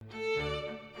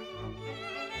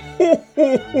Ho,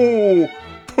 ho, ho!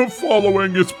 The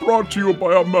following is brought to you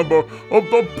by a member of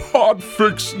the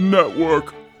Podfix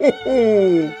Network. Ho,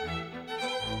 ho!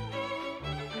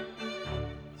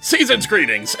 Season's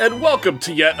greetings, and welcome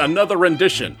to yet another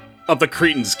rendition of the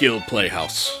Cretins Guild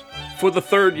Playhouse. For the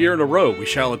third year in a row, we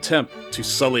shall attempt to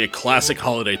sully a classic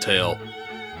holiday tale.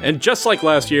 And just like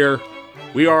last year,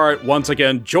 we are once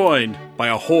again joined by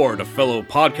a horde of fellow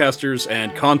podcasters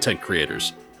and content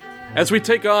creators, as we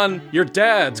take on your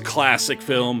dad's classic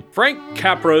film, Frank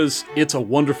Capra's It's a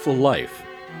Wonderful Life.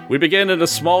 We begin in a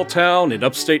small town in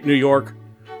upstate New York,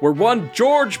 where one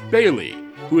George Bailey,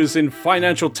 who is in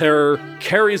financial terror,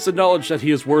 carries the knowledge that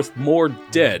he is worth more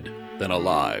dead than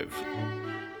alive.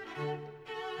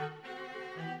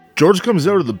 George comes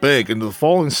out of the bank into the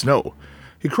falling snow.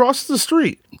 He crosses the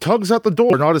street, tugs at the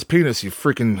door, not his penis, you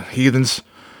freaking heathens,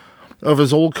 of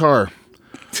his old car.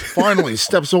 Finally,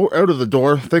 steps out of the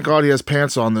door, thank God he has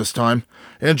pants on this time,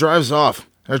 and drives off.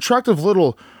 An attractive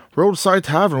little roadside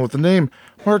tavern with the name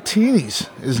Martini's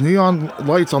is neon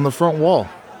lights on the front wall.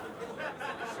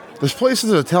 This place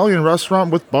is an Italian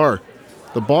restaurant with bar.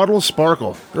 The bottles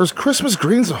sparkle. There's Christmas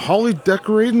greens and holly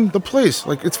decorating the place.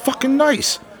 Like, it's fucking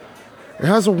nice. It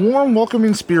has a warm,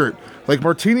 welcoming spirit, like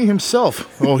Martini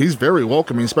himself. Oh, he's very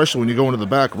welcoming, especially when you go into the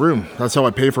back room. That's how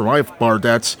I pay for my bar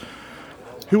debts.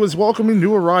 He was welcoming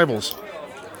new arrivals.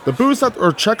 The booths that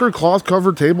are checkered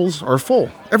cloth-covered tables are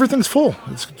full. Everything's full.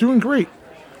 It's doing great.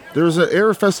 There's an air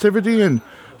of festivity and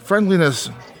friendliness,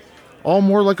 all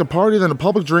more like a party than a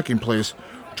public drinking place.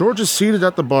 George is seated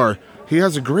at the bar. He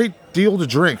has a great deal to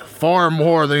drink, far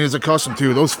more than he's accustomed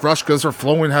to. Those Frushkas are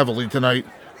flowing heavily tonight.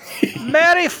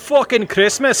 Merry fucking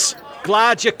Christmas.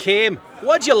 Glad you came.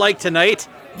 What'd you like tonight?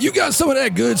 You got some of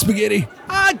that good spaghetti?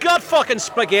 I got fucking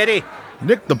spaghetti.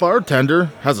 Nick, the bartender,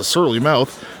 has a surly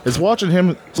mouth, is watching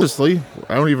him closely.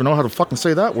 I don't even know how to fucking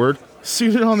say that word.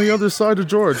 Seated on the other side of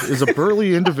George is a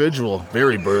burly individual,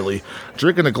 very burly,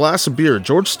 drinking a glass of beer.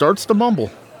 George starts to mumble.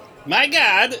 My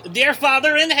God, dear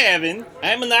Father in heaven,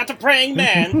 I'm not a praying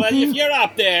man, but if you're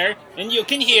up there and you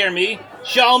can hear me,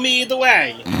 show me the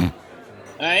way.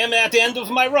 I am at the end of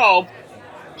my rope.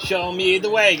 Show me the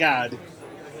way, God.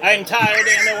 I'm tired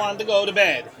and I want to go to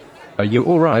bed. Are you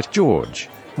alright, George?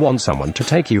 Want someone to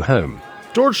take you home?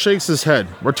 George shakes his head.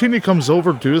 Martini comes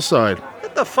over to his side.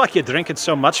 What the fuck you drinking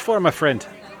so much for, my friend?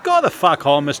 Go the fuck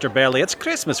home, Mr. Bailey. It's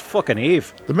Christmas fucking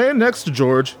Eve. The man next to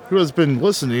George, who has been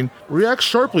listening, reacts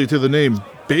sharply to the name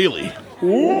Bailey.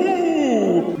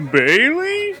 Ooh,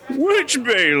 Bailey? Which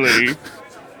Bailey?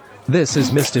 This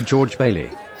is Mr. George Bailey.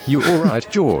 You alright,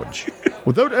 George?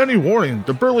 Without any warning,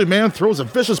 the burly man throws a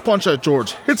vicious punch at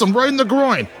George, hits him right in the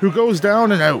groin, who goes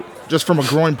down and out, just from a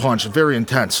groin punch, very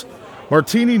intense.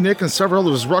 Martini, Nick, and several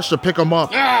others rush to pick him up.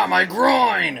 Ah, my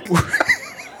groin!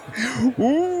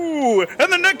 Ooh,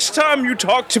 and the next time you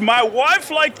talk to my wife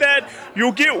like that,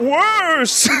 you'll get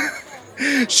worse.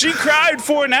 She cried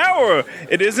for an hour.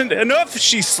 It isn't enough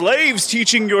she slaves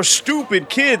teaching your stupid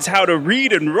kids how to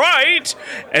read and write,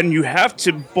 and you have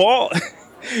to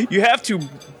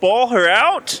ball her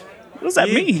out? What does that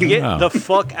mean? Get the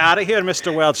fuck out of here,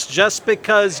 Mr. Welch. Just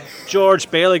because George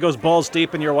Bailey goes balls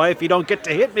deep in your wife, you don't get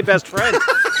to hit me, best friend.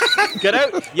 Get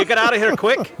out. You get out of here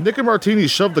quick. Nick and Martini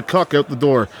shove the cuck out the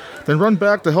door, then run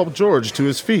back to help George to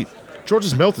his feet.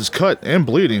 George's mouth is cut and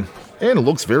bleeding, and it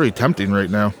looks very tempting right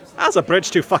now. That's a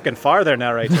bridge too fucking far there,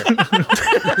 narrator.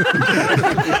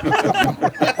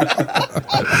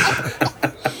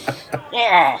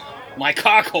 Ah, my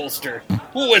cock holster.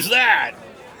 Who was that?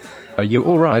 Are you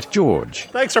alright, George?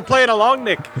 Thanks for playing along,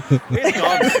 Nick. He's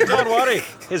gone. Don't worry.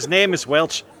 His name is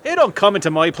Welch. He don't come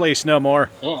into my place no more.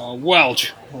 Oh, Welch.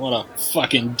 What a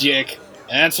fucking dick.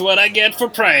 That's what I get for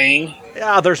praying.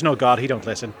 Yeah, there's no God. He don't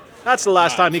listen. That's the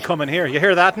last time he come in here. You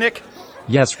hear that, Nick?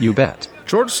 Yes, you bet.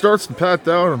 George starts to pat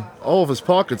down all of his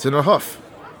pockets in a huff.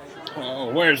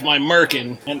 Oh, where's my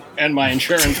merkin and my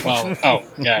insurance policy? Oh,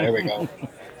 yeah, here we go.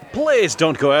 Please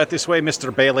don't go out this way,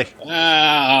 Mr. Bailey.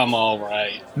 I'm all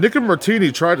right. Nick and Martini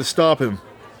try to stop him,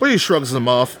 but he shrugs them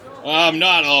off. I'm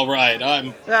not all right.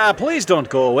 I'm... Please don't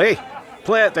go away.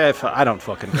 I don't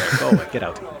fucking care. Go away. Get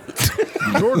out.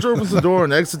 George opens the door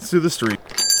and exits to the street.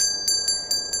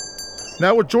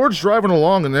 Now with George driving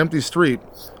along an empty street,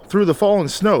 through the fallen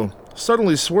snow,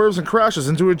 suddenly swerves and crashes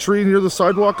into a tree near the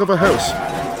sidewalk of a house.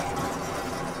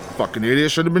 Fucking idiot,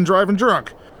 should have been driving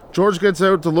drunk. George gets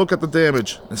out to look at the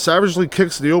damage and savagely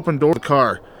kicks the open door of the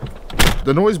car.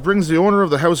 The noise brings the owner of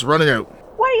the house running out.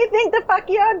 What do you think the fuck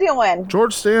you're doing?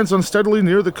 George stands unsteadily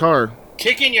near the car.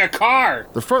 Kicking your car!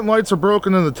 The front lights are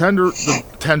broken and the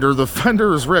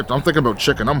fender is ripped. I'm thinking about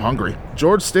chicken, I'm hungry.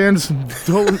 George stands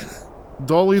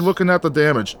dully looking at the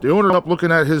damage. The owner up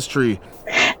looking at his tree.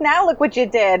 Now look what you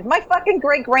did. My fucking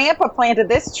great-grandpa planted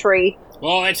this tree.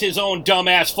 Well, it's his own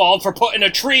dumbass fault for putting a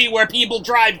tree where people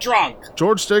drive drunk.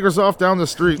 George staggers off down the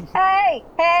street. Hey,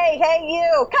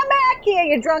 you. Come back here,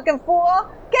 you drunken fool.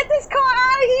 Get this car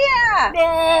out of here.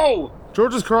 No!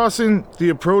 George is crossing the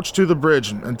approach to the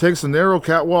bridge and takes a narrow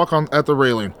catwalk at the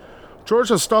railing. George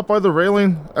has stopped by the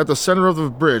railing at the center of the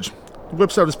bridge. He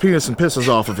whips out his penis and pisses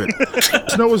off of it.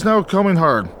 Snow is now coming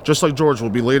hard, just like George will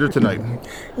be later tonight.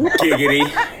 Giggity.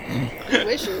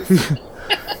 Wishes.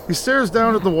 He stares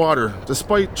down at the water.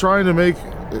 Despite trying to make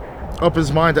up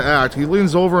his mind to act, he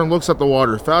leans over and looks at the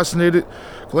water. Fascinated,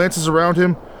 glances around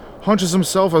him, hunches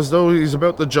himself as though he's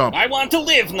about to jump. I want to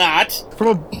live, not.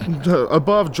 From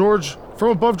above George,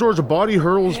 a body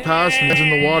hurls past and lands in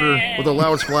the water with a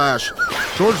loud splash.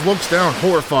 George looks down,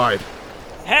 horrified.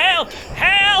 Help!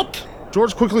 Help!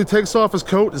 George quickly takes off his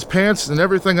coat, his pants, and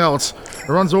everything else, and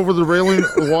runs over the railing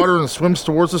of the water and swims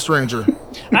towards the stranger.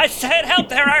 I said help,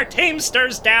 there are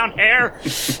teamsters down here.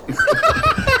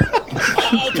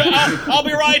 Okay, I'll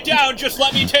be right down. Just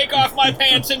let me take off my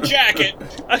pants and jacket.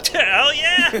 Hell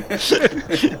yeah.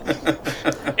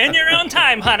 In your own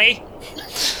time, honey.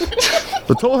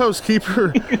 The toll house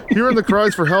keeper, hearing the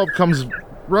cries for help, comes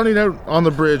running out on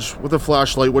the bridge with a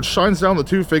flashlight, which shines down the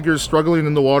two figures struggling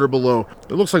in the water below.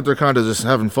 It looks like they're kind of just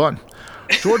having fun.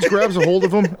 George grabs a hold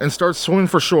of them and starts swimming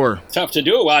for shore. Tough to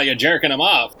do while you're jerking them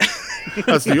off.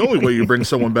 That's the only way you bring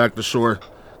someone back to shore.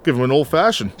 Give them an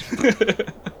old-fashioned.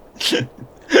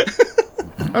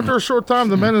 After a short time,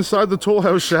 the men inside the toll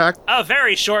house shack... A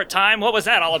very short time? What was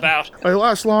that all about? I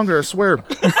last longer, I swear.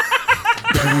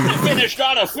 Finished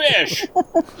on a fish.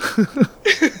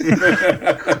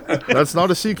 That's not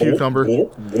a sea cucumber.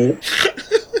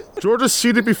 George is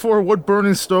seated before a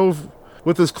wood-burning stove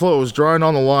with his clothes drying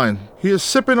on the line. He is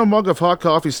sipping a mug of hot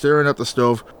coffee, staring at the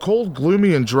stove, cold,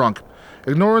 gloomy, and drunk,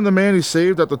 ignoring the man he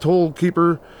saved at the toll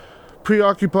keeper,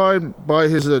 preoccupied by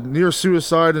his near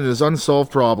suicide and his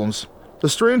unsolved problems. The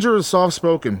stranger is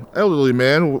soft-spoken, elderly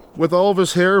man with all of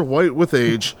his hair white with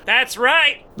age. That's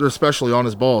right. Especially on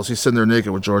his balls. He's sitting there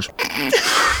naked with George.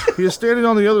 He is standing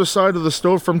on the other side of the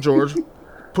stove from George,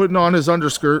 putting on his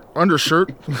undershirt.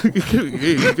 He's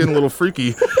getting a little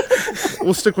freaky.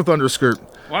 We'll stick with underskirt.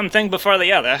 One thing before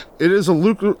the other. It is a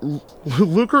lucrative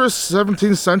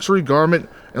 17th century garment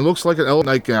and looks like an elf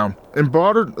nightgown.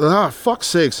 Embroidered... fuck's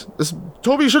sakes.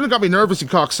 Toby, you shouldn't have got me nervous, you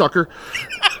cocksucker.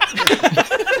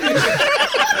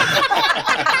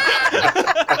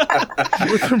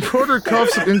 With embroidered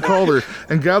cuffs and collar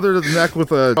and gathered at the neck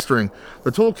with a string.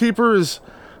 The toll keeper is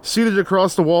seated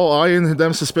across the wall, eyeing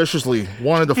them suspiciously,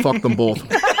 wanting to fuck them both.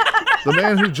 The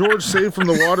man who George saved from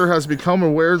the water has become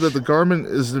aware that the garment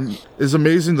is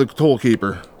amazing the toll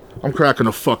keeper. I'm cracking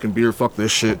a fucking beer, fuck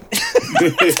this shit.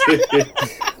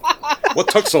 What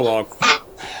took so long?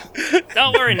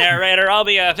 Don't worry, narrator, I'll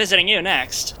be visiting you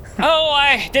next. Oh,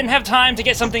 I didn't have time to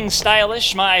get something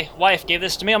stylish. My wife gave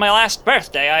this to me on my last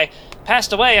birthday. I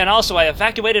passed away, and also I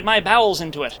evacuated my bowels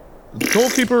into it. The toll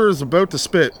keeper is about to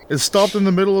spit. Is stopped in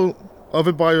the middle of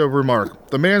it by a remark.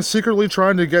 The man secretly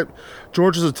trying to get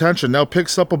George's attention now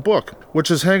picks up a book, which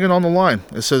is hanging on the line.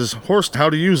 It says, "Horse, how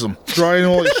to use them." Drying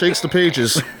while it shakes the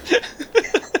pages.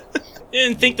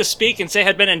 Didn't think the speak and say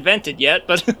had been invented yet,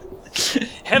 but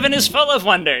heaven is full of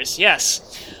wonders,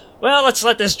 yes. Well, let's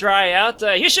let this dry out.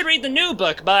 You should read the new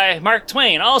book by Mark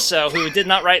Twain, also, who did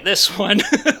not write this one.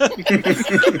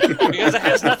 Because it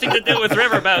has nothing to do with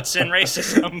riverboats and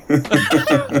racism.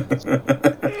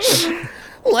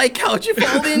 Like, how'd you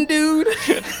fall in, dude?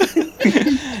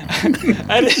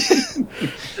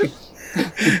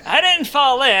 I didn't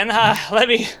fall in.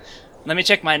 Let me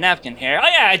check my napkin here. Oh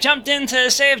yeah, I jumped in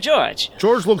to save George.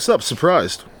 George looks up,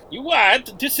 surprised. You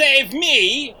what? To save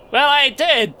me? Well, I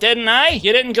did, didn't I?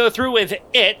 You didn't go through with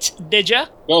it, did ya?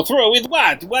 Go through with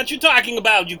what? What you talking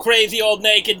about, you crazy old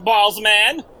naked balls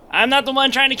man? I'm not the one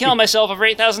trying to kill myself over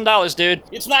 $8,000, dude.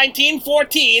 It's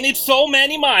 1914. It's so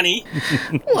many money.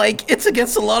 Like, it's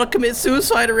against the law to commit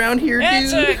suicide around here, dude.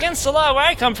 It's against the law where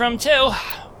I come from, too.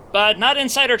 But not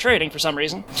insider trading for some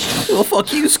reason. Well,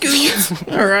 fuck you, Scoots.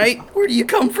 All right, where do you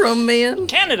come from, man?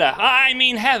 Canada. I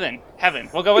mean heaven. Heaven.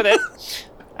 We'll go with it.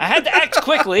 I had to act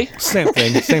quickly. Same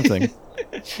thing.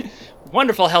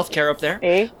 Wonderful healthcare up there.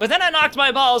 Eh? But then I knocked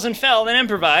my balls and fell and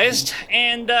improvised,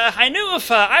 and I knew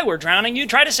if I were drowning, you'd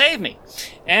try to save me.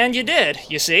 And you did,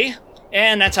 you see.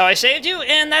 And that's how I saved you,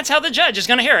 and that's how the judge is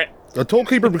gonna hear it. The toll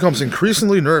keeper becomes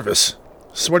increasingly nervous.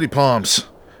 Sweaty palms.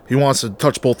 He wants to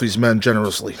touch both these men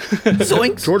generously.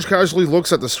 Zoinks. George casually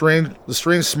looks at the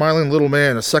strange smiling little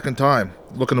man a second time,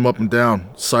 looking him up and down,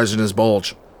 sizing his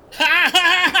bulge.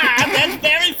 That's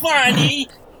funny?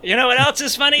 You know what else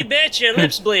is funny, bitch? Your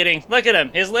lip's bleeding. Look at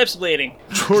him. His lip's bleeding.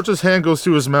 George's hand goes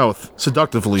to his mouth,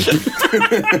 seductively.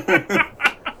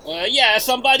 Yeah,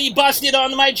 somebody busted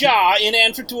on my jaw in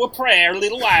answer to a prayer a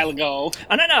little while ago.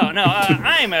 Oh, no.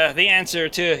 I'm the answer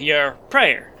to your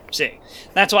prayer, see.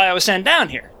 That's why I was sent down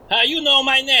here. How you know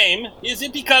my name? Is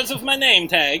it because of my name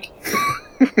tag?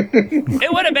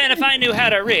 It would have been if I knew how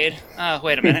to read.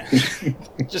 Wait a minute.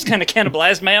 Just kind of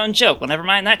cannibalized my own joke. Well, never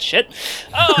mind that shit.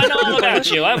 Oh, I know all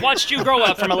about you. I've watched you grow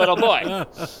up from a little boy.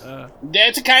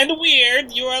 That's kind of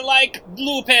weird. You are like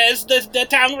Lupez, the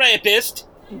town rapist.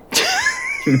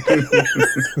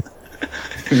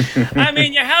 I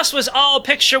mean, your house was all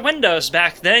picture windows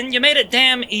back then. You made it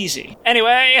damn easy.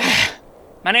 Anyway,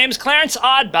 my name's Clarence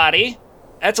Oddbody.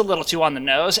 That's a little too on the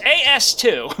nose.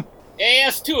 AS2.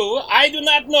 AS2? I do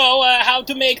not know how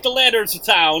to make the letters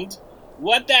sound.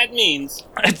 What that means.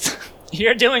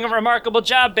 You're doing a remarkable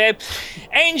job, babe.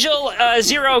 Angel,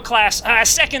 0 class.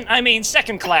 Second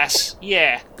class.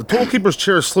 Yeah. The tollkeeper's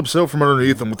chair slips out from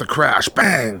underneath him with a crash.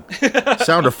 Bang!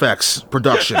 Sound effects.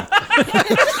 Production.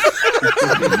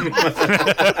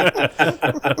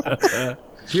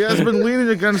 He has been leaning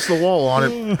against the wall on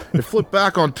it. It flipped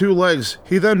back on 2 legs.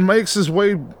 He then makes his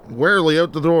way warily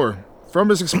out the door. From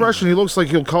his expression, he looks like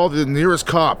he'll call the nearest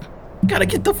cop. Gotta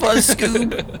get the fuzz,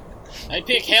 Scoob. I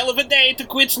pick hell of a day to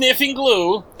quit sniffing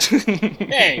glue.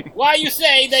 Hey, why you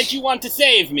say that you want to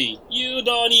save me? You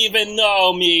don't even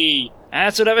know me.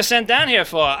 That's what I was sent down here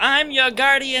for. I'm your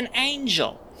guardian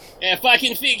angel.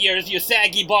 Fucking figures, you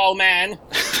saggy ball man.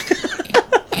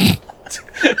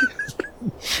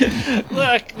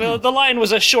 Look, well, the line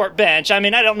was a short bench. I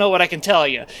mean, I don't know what I can tell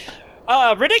you.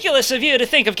 Ridiculous of you to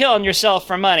think of killing yourself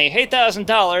for money.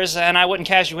 $8,000, and I wouldn't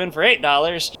cash you in for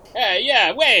 $8.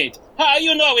 Yeah, wait. How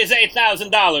you know it's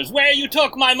 $8,000? Where you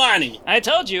took my money? I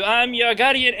told you, I'm your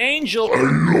guardian angel. I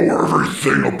know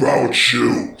everything about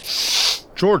you.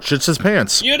 George shits his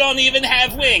pants. You don't even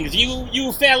have wings.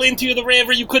 You fell into the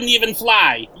river. You couldn't even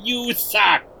fly. You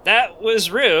suck. That was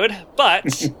rude,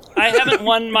 but I haven't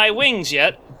won my wings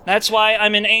yet. That's why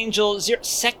I'm an angel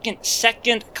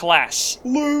second class.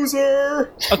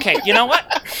 Loser! Okay, you know what?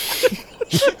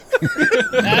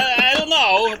 I don't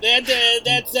know.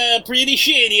 That's pretty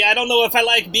shitty. I don't know if I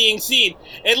like being seen.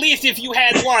 At least if you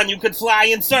had one, you could fly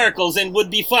in circles and would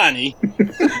be funny.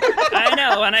 I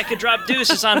know, and I could drop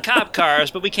deuces on cop cars,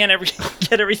 but we can't ever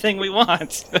get everything we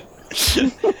want.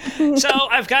 So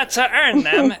I've got to earn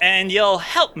them, and you'll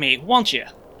help me, won't you?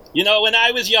 You know, when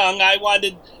I was young,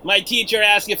 my teacher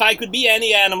asked if I could be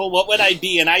any animal, what would I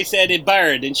be? And I said a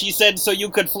bird. And she said, so you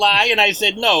could fly? And I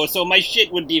said, no, so my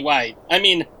shit would be white. I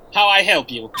mean, how I help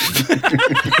you?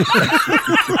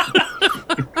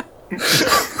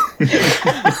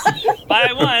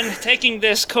 By 1, taking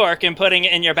this cork and putting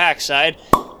it in your backside.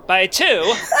 By 2,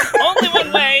 only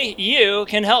one way you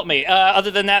can help me,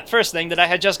 other than that first thing that I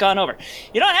had just gone over.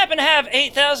 You don't happen to have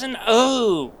 8,000...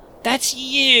 Oh... That's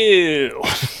you.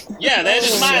 Yeah, that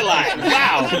is my line.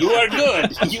 Wow, you are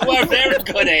good. You are very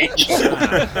good, Angel.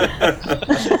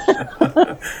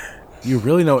 You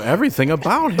really know everything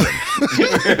about him.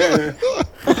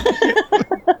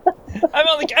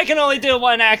 I can only do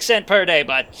 1 accent per day,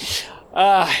 bud.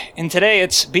 And today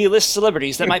it's B-list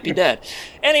celebrities that might be dead.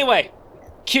 Anyway,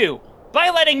 Q, by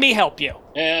letting me help you.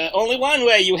 Only one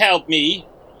way you help me.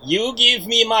 You give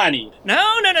me money.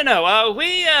 No.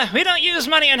 We don't use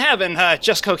money in heaven,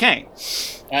 just cocaine.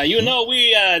 You know,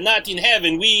 we not in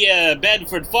heaven. We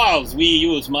Bedford Falls. We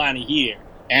use money here.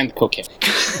 And cocaine.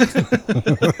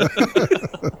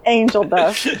 Angel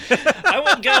dust. I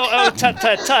would go, tut,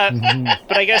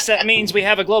 but I guess that means we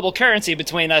have a global currency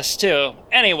between us, too.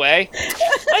 Anyway,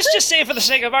 let's just say for the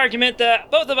sake of argument that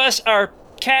both of us are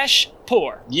cash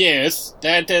poor. Yes,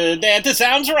 that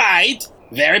sounds right.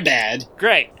 Very bad.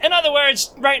 Great. In other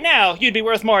words, right now, you'd be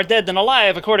worth more dead than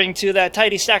alive according to that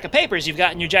tidy stack of papers you've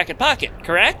got in your jacket pocket,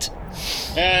 correct?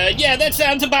 Yeah, that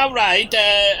sounds about right.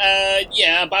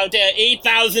 Yeah, about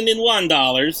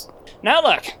 $8,001. Now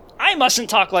look, I mustn't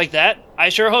talk like that. I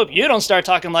sure hope you don't start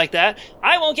talking like that.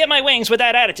 I won't get my wings with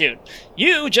that attitude.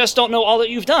 You just don't know all that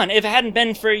you've done. If it hadn't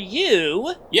been for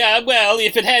you... Yeah, well,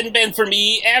 if it hadn't been for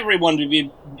me, everyone would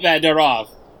be better off.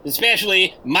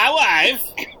 Especially my wife,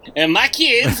 and my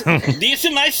kids, this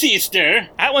and my sister.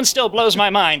 That one still blows my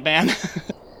mind, man.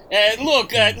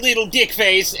 Look, little dick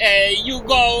face, you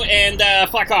go and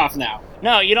fuck off now.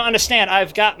 No, you don't understand.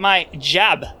 I've got my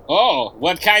job. Oh,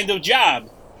 what kind of job?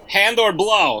 Hand or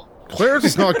blow? Clarence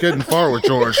is not getting far with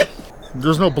George.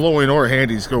 There's no blowing or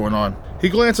handies going on. He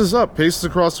glances up, paces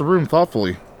across the room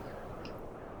thoughtfully.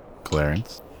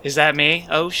 Clarence? Is that me?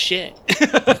 Oh, shit.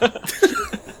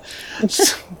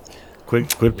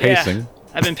 Quit pacing. Yeah,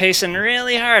 I've been pacing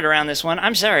really hard around this one.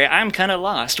 I'm sorry, I'm kind of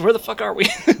lost. Where the fuck are we?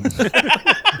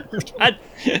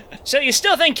 So you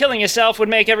still think killing yourself would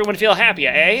make everyone feel happier,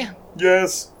 eh?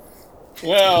 Yes.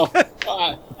 Well,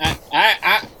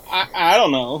 I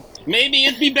don't know. Maybe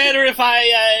it'd be better if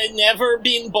I never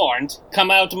been born.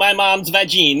 Come out my mom's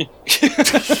vagine.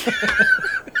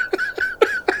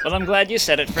 Well, I'm glad you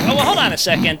said it. Oh, well, hold on a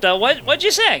second. What'd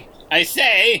you say? I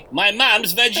say my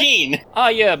mom's vagine. Oh,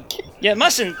 you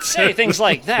mustn't say things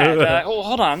like that.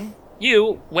 Hold on.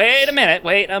 Wait a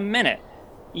minute.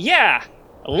 Yeah,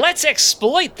 let's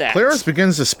exploit that. Clarence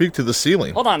begins to speak to the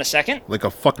ceiling. Hold on a second. Like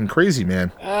a fucking crazy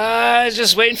man.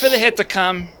 Just waiting for the hit to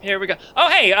come. Here we go. Oh,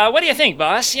 hey, what do you think,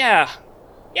 boss? Yeah,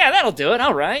 that'll do it.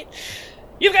 All right.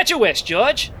 You've got your wish,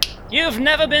 George. You've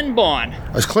never been born.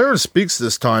 As Clarence speaks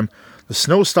this time, the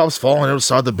snow stops falling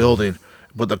outside the building,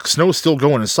 but the snow's still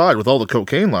going inside with all the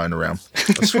cocaine lying around.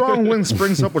 A strong wind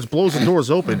springs up which blows the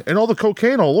doors open, and all the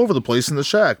cocaine all over the place in the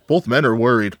shack. Both men are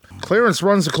worried. Clarence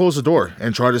runs to close the door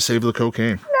and try to save the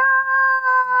cocaine.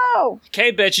 No!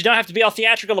 Okay, bitch, you don't have to be all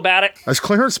theatrical about it. As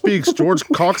Clarence speaks, George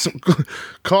cocks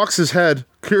his head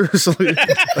curiously.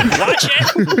 Watch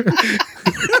it!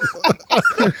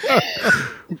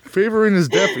 Favoring his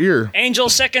deaf ear. Angel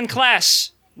second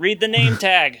class. Read the name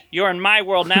tag. You're in my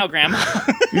world now, Grandma.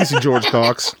 Easy, George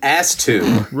Cox. Ass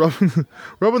 2.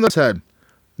 Rubbing his head.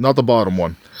 Not the bottom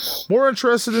one. More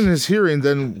interested in his hearing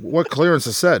than what Clarence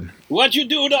has said. What you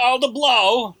do to all the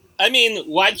blow? I mean,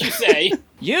 what'd you say?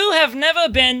 You have never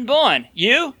been born.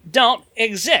 You don't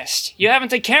exist. You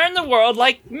haven't a care in the world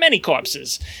like many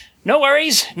corpses. No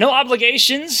worries, no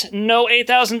obligations, no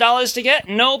 $8,000 to get,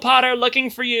 no Potter looking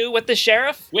for you with the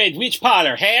sheriff. Wait, which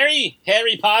Potter? Harry?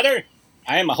 Harry Potter?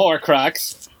 I am a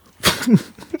Horcrux.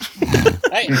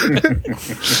 I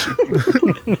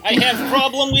have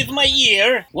problem with my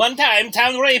ear. One time,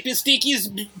 town rapist stick his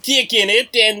dick in it,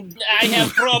 and I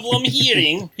have problem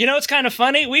hearing. You know, it's kind of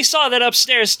funny. We saw that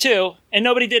upstairs, too, and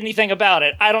nobody did anything about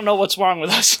it. I don't know what's wrong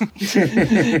with us.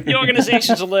 The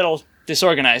organization's a little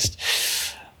disorganized.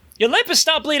 Your lip has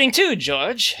stopped bleeding, too,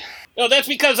 George. Oh, that's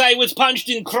because I was punched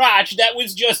in crotch. That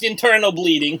was just internal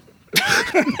bleeding.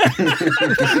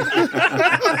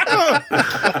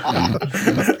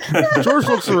 George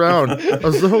looks around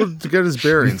as though to get his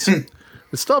bearings. It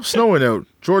stops snowing out.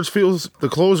 George feels the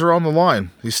clothes are on the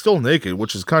line. He's still naked,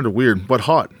 which is kind of weird, but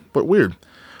hot, but weird.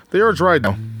 They are dry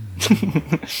now.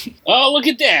 Oh, look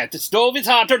at that. The stove is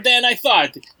hotter than I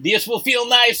thought. This will feel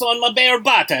nice on my bare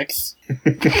buttocks.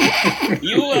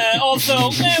 You also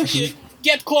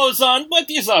get clothes on, but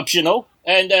it's optional.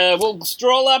 And we'll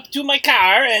stroll up to my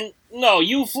car and... No,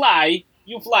 you fly.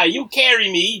 You fly. You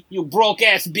carry me, you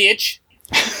broke-ass bitch.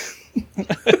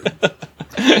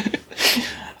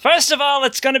 First of all,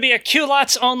 it's going to be a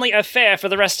culottes-only affair for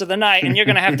the rest of the night, and you're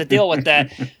going to have to deal with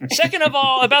that. Second of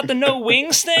all, about the no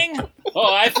wings thing...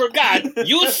 Oh, I forgot.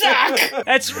 You suck!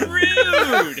 That's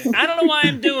rude! I don't know why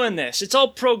I'm doing this. It's all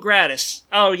pro gratis.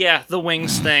 Oh, yeah, the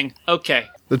wings thing. Okay.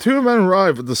 The two men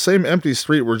arrive at the same empty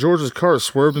street where George's car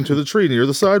swerved into the tree near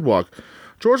the sidewalk.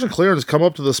 George and Clarence come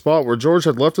up to the spot where George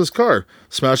had left his car,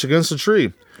 smashed against a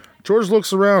tree. George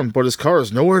looks around, but his car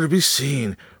is nowhere to be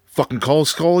seen. Fucking call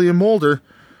Scully and Mulder.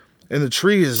 And the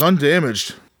tree is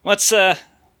undamaged. What's the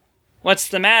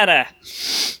matter?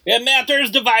 The matter is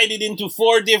divided into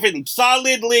 4 different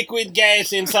solid, liquid,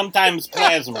 gas, and sometimes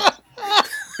plasma.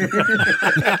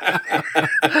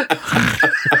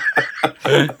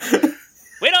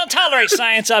 We don't tolerate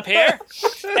science up here.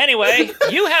 Anyway,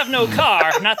 you have no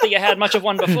car, not that you had much of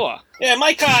one before. Yeah,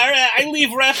 my car, I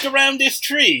leave wrapped around this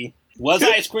tree. Was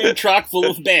ice cream truck full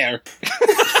of bear.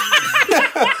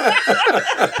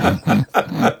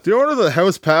 The owner of the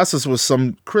house passes with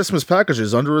some Christmas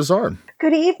packages under his arm.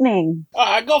 Good evening.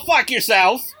 Go fuck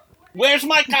yourself. Where's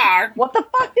my car? What the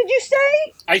fuck did you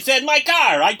say? I said my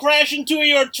car. I crashed into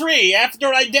your tree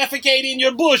after I defecate in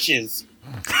your bushes.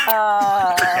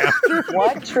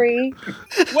 What tree?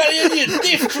 Well, it is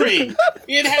this tree.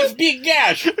 It has big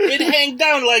gash. It hang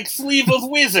down like sleeve of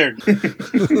wizard.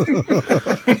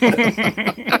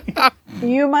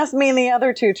 You must mean the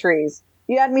other 2 trees.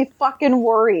 You had me fucking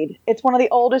worried. It's one of the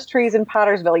oldest trees in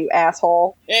Pottersville, you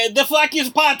asshole. The fuck is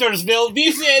Pottersville?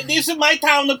 This is my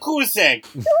town of Kusek.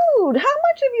 Dude, how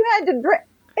much have you had to drink?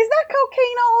 Is that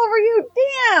cocaine all over you?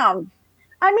 Damn.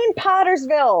 I mean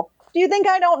Pottersville. Do you think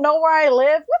I don't know where I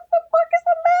live? What the fuck is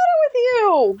the matter with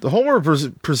you? The homeowner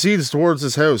proceeds towards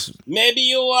his house. Maybe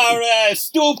you are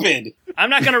stupid. I'm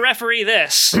not going to referee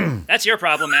this. That's your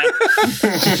problem, man.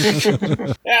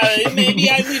 Maybe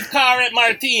I leave car at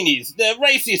Martini's, the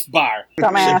racist bar.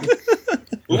 Dumbass.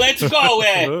 Let's go,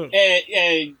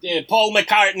 Paul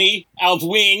McCartney of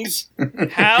Wings.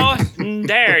 How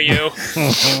dare you?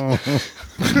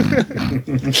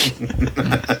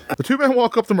 The two men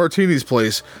walk up to Martini's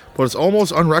place, but it's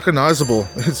almost unrecognizable.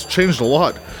 It's changed a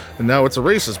lot, and now it's a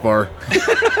racist bar.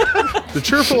 The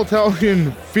cheerful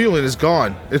Italian feeling is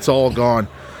gone. It's all gone.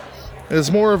 It's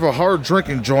more of a hard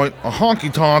drinking joint, a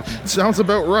honky tonk. Sounds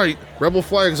about right. Rebel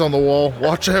flags on the wall.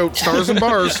 Watch out, stars and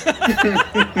bars.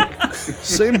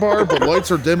 Same bar, but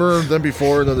lights are dimmer than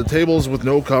before, and the tables with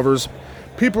no covers.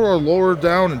 People are lower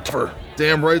down and tougher.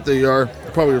 Damn right they are.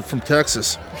 They're probably from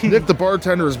Texas. Nick, the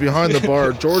bartender, is behind the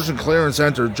bar. George and Clarence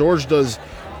enter. George does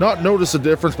not notice the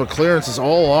difference, but Clarence is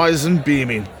all eyes and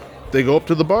beaming. They go up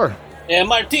to the bar.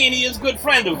 Martini is a good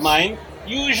friend of mine.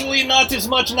 Usually not as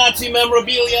much Nazi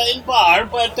memorabilia in bar,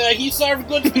 but he served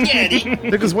good spaghetti.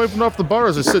 Nick is wiping off the bar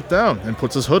as they sit down and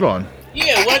puts his hood on.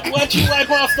 Yeah, what you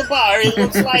wipe off the bar? It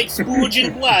looks like spooge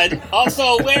and blood.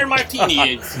 Also, where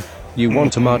Martini is. You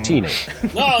want a martini?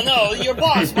 No, your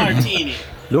boss Martini.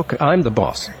 Look, I'm the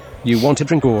boss. You want a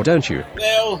drink or don't you?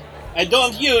 Well, I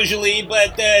don't usually,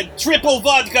 but triple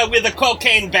vodka with a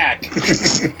cocaine back.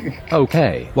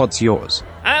 Okay, what's yours?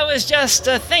 I was just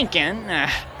thinking.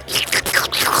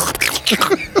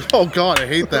 Oh God, I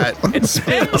hate that. It's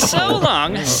been so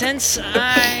long since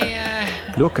I.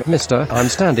 Look, mister, I'm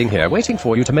standing here waiting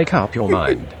for you to make up your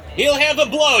mind. He'll have a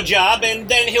blowjob and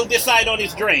then he'll decide on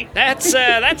his drink. That's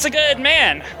a good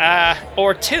man.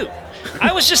 Or two.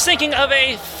 I was just thinking of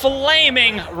a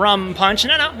flaming rum punch.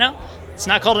 No. It's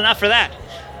not cold enough for that.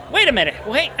 Wait a minute.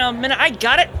 I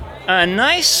got it. A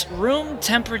nice room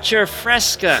temperature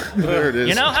fresca. There it is.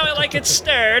 You know how I like it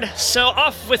stirred, so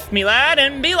off with me, lad,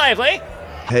 and be lively.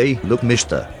 Hey, look,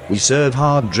 mister. We serve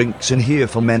hard drinks in here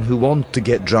for men who want to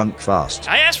get drunk fast.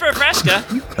 I asked for a fresca.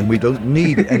 And we don't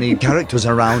need any characters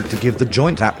around to give the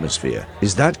joint atmosphere.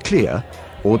 Is that clear?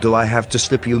 Or do I have to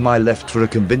slip you my left for a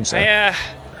convincer?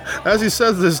 As he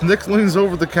says this, Nick leans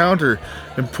over the counter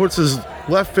and puts his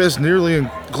left fist nearly in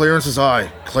Clarence's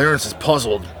eye. Clarence is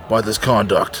puzzled by this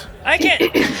conduct. I can't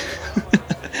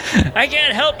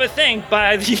help but think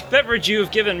by the beverage you've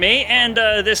given me and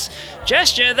this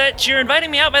gesture that you're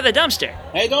inviting me out by the dumpster.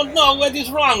 I don't know what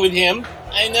is wrong with him.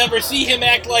 I never see him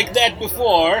act like that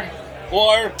before,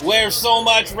 or wear so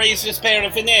much racist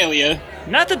paraphernalia.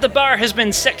 Not that the bar has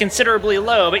been set considerably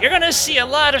low, but you're gonna see a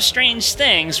lot of strange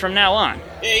things from now on.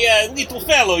 Hey, little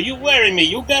fellow, you worry me.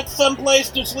 You got someplace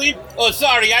to sleep? Oh,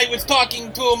 sorry, I was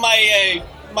talking to my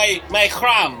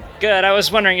chram. Good, I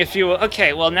was wondering if you...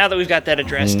 Okay, well, now that we've got that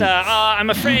addressed,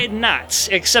 I'm afraid not,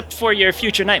 except for your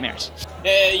future nightmares.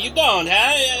 You don't,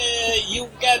 huh? You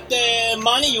got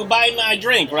money, you buy my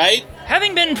drink, right?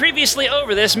 Having been previously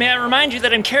over this, may I remind you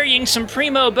that I'm carrying some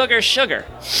primo booger sugar.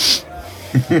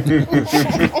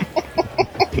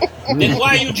 Then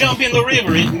why you jump in the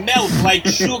river? It melts like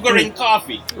sugar in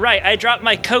coffee. Right, I dropped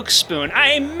my Coke spoon.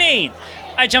 I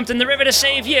jumped in the river to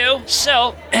save you,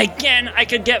 so, again, I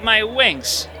could get my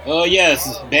wings. Oh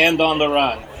yes, band on the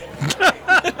run.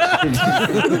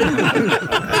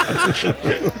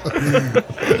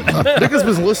 Nick has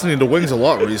been listening to Wings a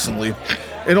lot recently,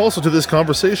 and also to this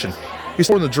conversation. He's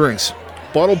pouring the drinks,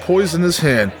 bottle poised in his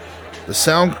hand. The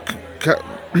sound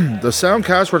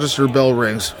cash register bell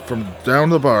rings from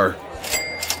down the bar.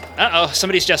 Uh-oh,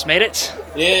 somebody's just made it.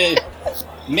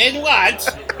 Made what?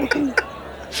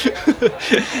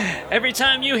 Every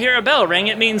time you hear a bell ring,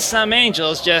 it means some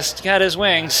angel's just got his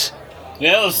wings.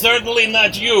 Well, certainly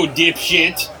not you,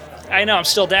 dipshit. I know, I'm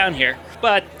still down here.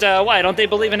 But, why, don't they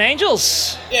believe in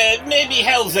angels? Maybe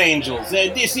Hell's Angels.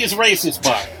 This is racist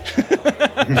bar.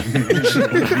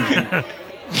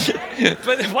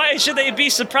 But why should they be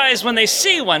surprised when they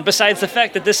see one, besides the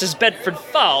fact that this is Bedford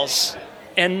Falls,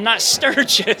 and not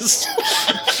Sturgis?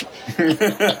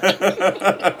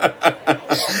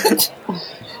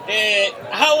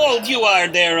 How old you are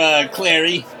there,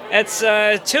 Clary? It's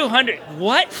 200.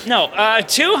 What? No,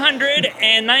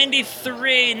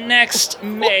 293 next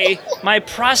May. My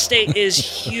prostate is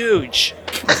huge.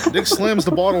 Nick slams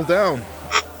the bottle down.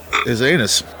 His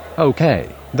anus. Okay,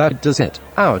 that does it.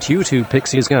 Out you two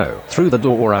pixies go. Through the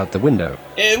door or out the window.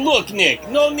 Look, Nick,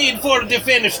 no need for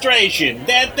defenestration.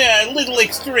 That little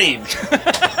extreme.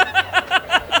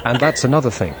 And that's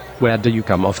another thing. Where do you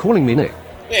come off calling me Nick?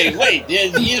 Hey, wait,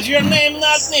 is your name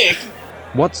not Nick?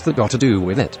 What's that got to do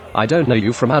with it? I don't know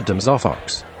you from Adam's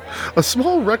Fox. A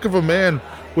small wreck of a man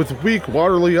with weak,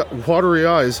 watery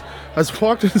eyes has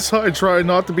walked inside trying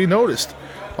not to be noticed.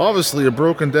 Obviously a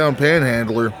broken-down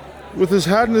panhandler. With his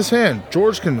hat in his hand,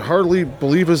 George can hardly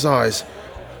believe his eyes.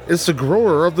 It's the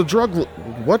grower of the drug...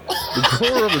 What? The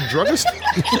grower of the druggist?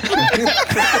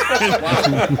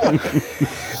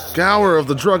 Gower of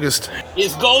the druggist.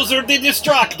 It's Gozer the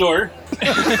Destructor.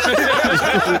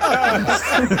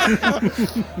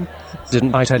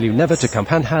 Didn't I tell you never to come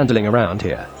panhandling around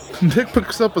here? Nick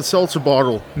picks up a seltzer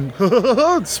bottle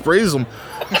and sprays him.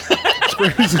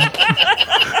 Sprays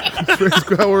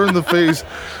Gower in the face.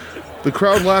 The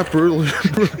crowd laughed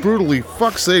brutally.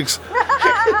 Fuck's sakes.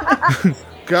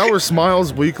 Gower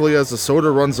smiles weakly as the soda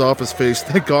runs off his face.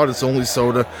 Thank God it's only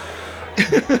soda.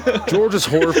 George is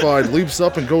horrified, leaps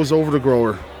up and goes over to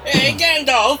Grower. Hey,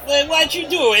 Gandalf, what you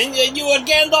doing? You are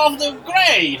Gandalf the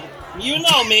Grey. You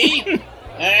know me.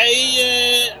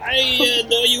 I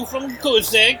know you from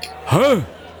Kusek. Huh?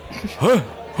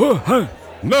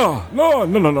 No.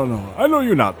 I know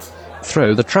you not.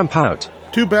 Throw the tramp out.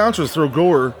 2 bouncers throw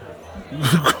Gower.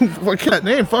 I can't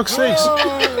name, fuck's sakes.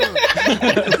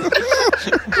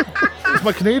 It's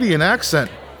my Canadian accent.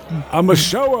 I'm a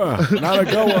shower, not a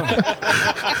goer.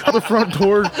 At the front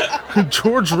door,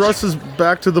 George rushes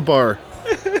back to the bar.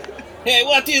 Hey,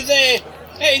 what is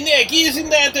Hey, Nick, isn't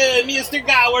that Mr.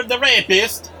 Gower the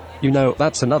rapist? You know,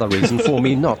 that's another reason for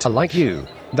me not to like you.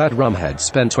 That rumhead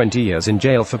spent 20 years in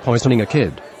jail for poisoning a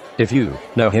kid. If you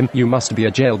know him, you must be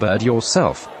a jailbird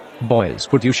yourself.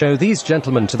 Boys, would you show these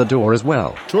gentlemen to the door as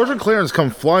well? George and Clarence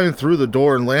come flying through the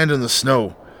door and land in the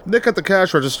snow. Nick at the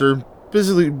cash register,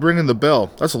 busily ringing the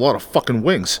bell. That's a lot of fucking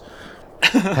wings.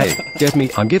 Hey, get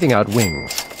me, I'm giving out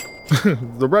wings.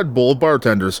 The Red Bull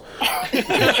bartenders.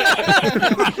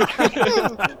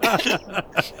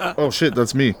 Oh shit,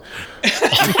 that's me.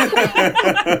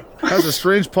 Has a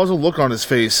strange puzzled look on his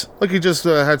face, like he just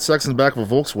had sex in the back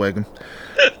of a Volkswagen.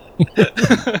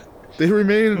 They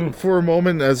remain for a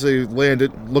moment as they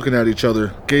landed, looking at each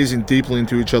other, gazing deeply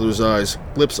into each other's eyes,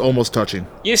 lips almost touching.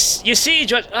 You see,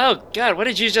 George... Oh, God, what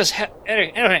did you just...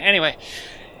 Anyway,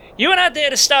 you were not there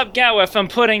to stop Gower from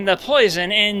putting the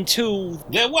poison into...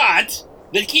 The what?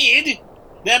 The kid?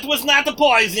 That was not the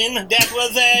poison. That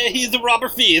was his rubber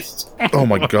fist. Oh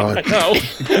my God. No.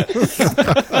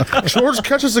 George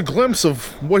catches a glimpse of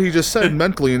what he just said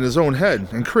mentally in his own head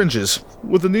and cringes.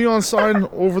 With the neon sign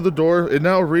over the door, it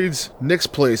now reads Nick's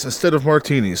Place instead of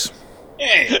Martini's.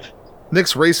 Hey.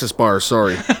 Nick's Racist Bar,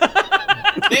 sorry.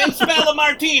 They spell a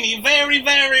martini very,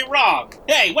 very wrong.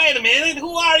 Hey, wait a minute.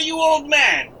 Who are you, old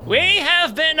man? We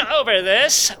have been over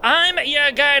this. I'm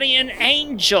your guardian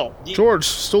angel. George,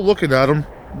 still looking at him,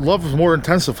 love is more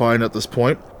intensifying at this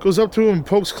point, goes up to him and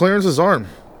pokes Clarence's arm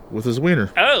with his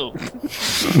wiener. Oh.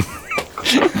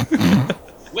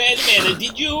 Wait a minute.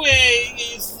 Did you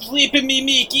sleep in me,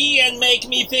 Mickey, and make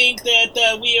me think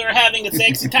that we are having a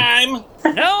sexy time?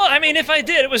 No, I mean, if I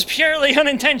did, it was purely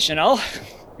unintentional.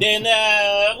 Then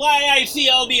why I see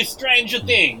all these stranger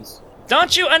things?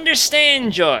 Don't you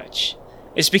understand, George?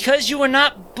 It's because you were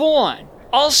not born.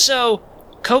 Also,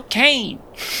 cocaine.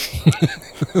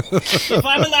 If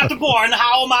I'm not born,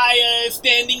 how am I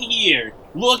standing here?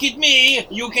 Look at me,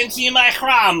 you can see my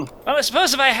crumb. Well, I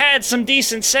suppose if I had some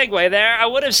decent segue there, I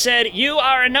would have said, you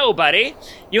are a nobody,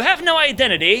 you have no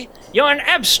identity, you're an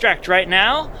abstract right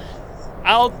now.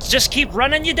 I'll just keep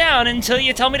running you down until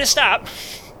you tell me to stop.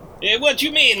 What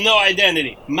you mean, no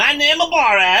identity? My name is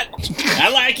Borat. I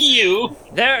like you.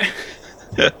 There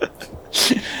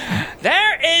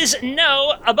is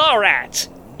no Borat.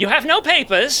 You have no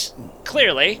papers,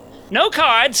 clearly. No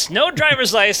cards, no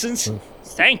driver's license.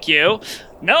 Thank you.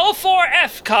 No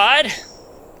 4F card.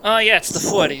 Oh, yeah, it's the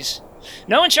 40s.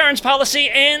 No insurance policy,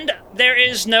 and there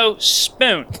is no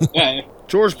spoon.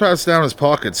 George pats down his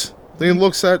pockets. Then he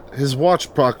looks at his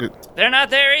watch pocket. They're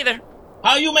not there either.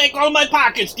 How you make all my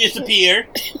pockets disappear?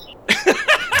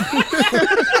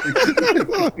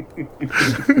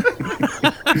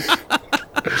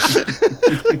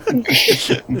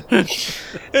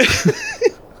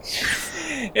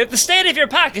 If the state of your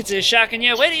pockets is shocking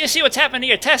you, wait till you see what's happened to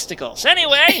your testicles.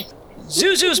 Anyway,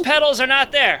 Zuzu's pedals are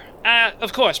not there.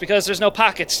 Of course, because there's no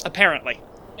pockets, apparently.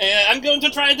 I'm going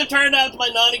to try to turn out my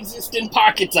non-existent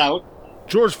pockets out.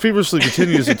 George feverishly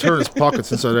continues to turn his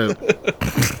pockets inside out.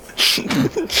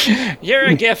 You're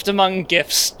a gift among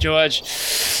gifts, George.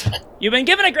 You've been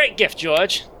given a great gift,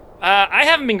 George. I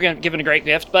haven't been given a great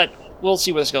gift, but we'll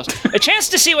see where this goes. A chance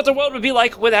to see what the world would be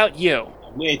like without you.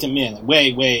 Wait a minute.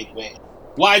 Wait.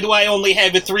 Why do I only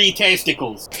have 3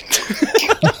 testicles?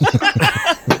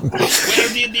 Where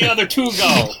did the other 2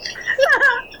 go?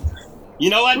 You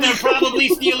know what? They're probably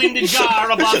still in the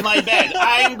jar above my bed.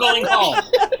 I'm going home.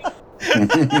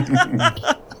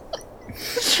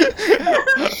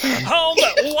 Home?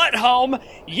 What home?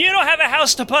 You don't have a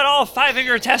house to put all 5 of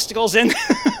your testicles in.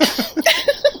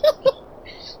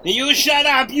 You shut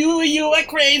up, you a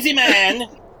crazy man.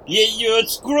 You're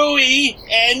screwy,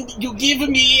 and you give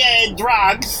me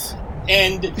drugs,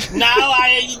 and now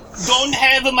I don't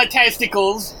have my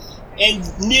testicles, and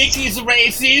Nick is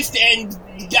racist, and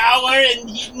dour, and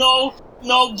he no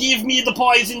give me the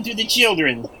poison to the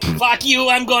children. Fuck you,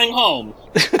 I'm going home.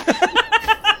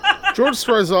 George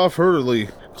strides off hurriedly.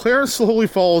 Clarence slowly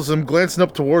follows him, glancing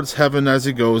up towards heaven as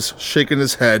he goes, shaking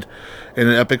his head in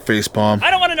an epic facepalm. I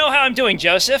don't want to know how I'm doing,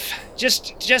 Joseph.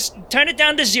 Just turn it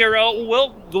down to 0.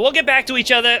 We'll get back to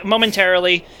each other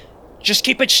momentarily. Just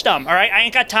keep it stum, all right? I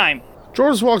ain't got time.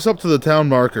 George walks up to the town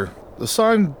marker. The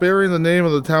sign bearing the name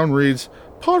of the town reads,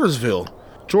 Pottersville.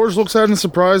 George looks at it in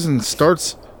surprise and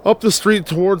starts up the street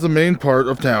towards the main part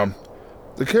of town.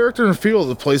 The character and feel of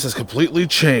the place has completely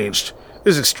changed. It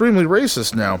is extremely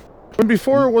racist now. When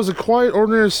before it was a quiet,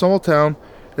 ordinary small town,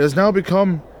 it has now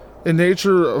become in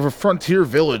nature of a frontier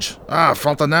village.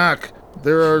 Frontenac.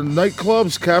 There are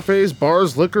nightclubs, cafes,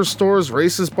 bars, liquor stores,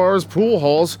 racist bars, pool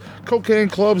halls, cocaine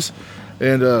clubs,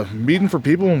 and meeting for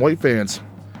people in white vans.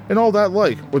 And all that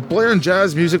like, with blaring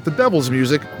jazz music, the devil's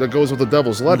music, that goes with the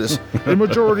devil's lettuce, the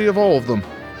majority of all of them.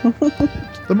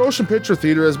 The motion picture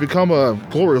theater has become a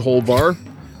glory hole bar,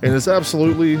 and it's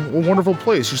absolutely a wonderful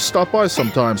place. You should stop by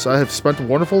sometimes. I have spent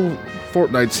wonderful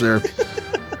fortnights there.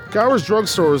 Gower's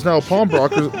drugstore is now a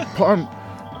pawnbroker's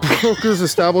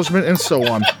establishment, and so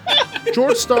on.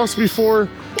 George stops before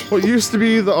what used to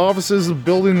be the offices of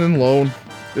Building and Loan.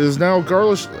 It is now a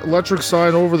garlish electric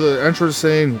sign over the entrance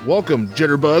saying, Welcome,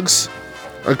 jitterbugs.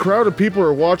 A crowd of people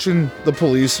are watching the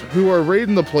police, who are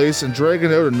raiding the place and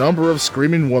dragging out a number of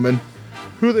screaming women,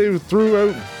 who they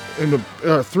threw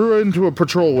into a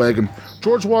patrol wagon.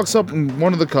 George walks up and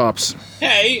one of the cops.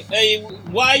 Hey,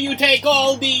 why you take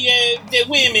all the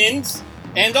women's,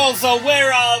 and also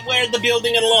where the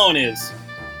Building and Loan is?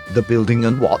 The building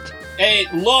and what?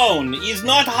 Loan is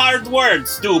not hard word,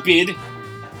 stupid.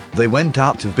 They went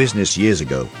out of business years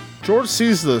ago. George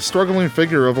sees the struggling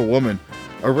figure of a woman,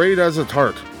 arrayed as a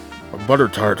butter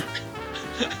tart,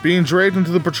 being dragged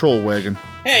into the patrol wagon.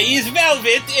 Hey, is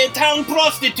Velvet a town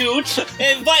prostitute?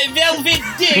 Velvet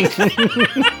Dick!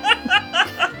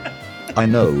 I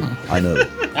know. I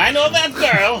know that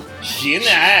girl. She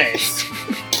nice.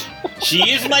 She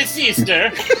is my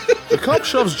sister. The cop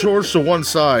shoves George to one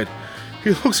side. He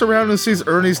looks around and sees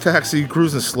Ernie's taxi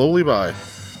cruising slowly by.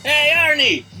 Hey,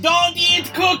 Ernie, don't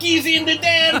eat cookies in the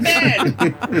damn bed!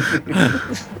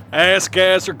 Ass,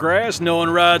 gas, or grass, no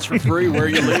one rides for free where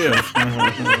you live.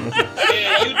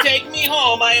 You take me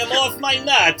home, I am off my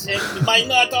nut, and my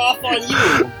nut off on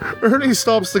you. Ernie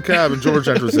stops the cab and George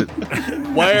enters it.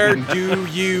 Where do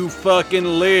you fucking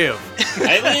live?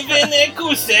 I live in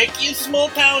Kusek, a small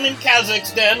town in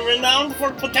Kazakhstan renowned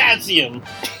for potassium.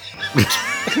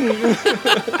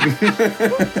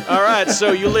 All right,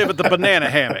 so you live at the banana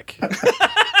hammock.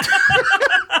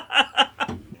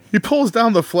 He pulls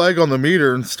down the flag on the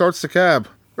meter and starts the cab.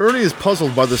 Ernie is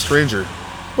puzzled by the stranger,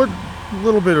 but a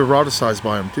little bit eroticized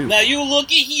by him, too. Now you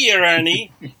looky here,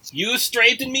 Ernie. You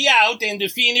straighten me out and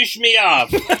finish me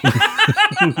off.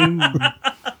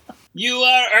 You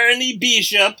are Ernie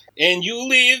Bishop, and you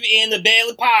live in the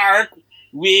Bailey Park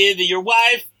with your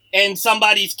wife and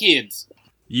somebody's kids.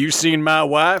 You seen my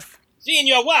wife? Seen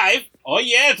your wife? Oh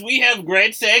yes, we have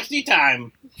great sexy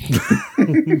time.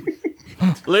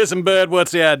 Listen, bud,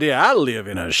 what's the idea? I live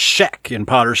in a shack in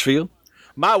Pottersfield.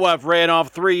 My wife ran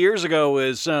off 3 years ago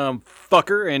with some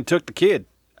fucker and took the kid.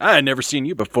 I had never seen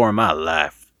you before in my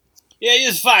life. Yeah,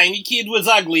 it's fine. The kid was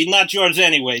ugly, not yours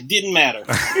anyway. Didn't matter.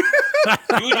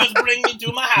 You just bring me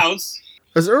to my house.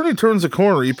 As Ernie turns a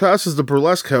corner, he passes the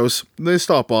burlesque house, and they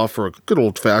stop off for a good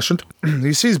old-fashioned.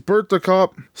 He sees Bert the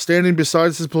cop standing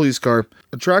beside his police car.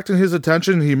 Attracting his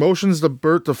attention, he motions to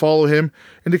Bert to follow him,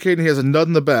 indicating he has a nut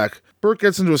in the back. Bert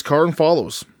gets into his car and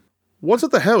follows. Once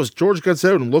at the house, George gets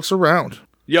out and looks around.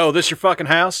 Yo, this your fucking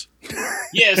house?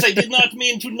 Yes, I did not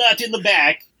mean to nut in the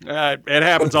back. It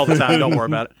happens all the time, don't worry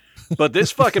about it. But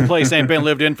this fucking place ain't been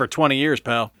lived in for 20 years,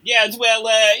 pal. Yeah, well,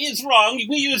 it's wrong.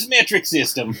 We use metric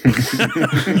system.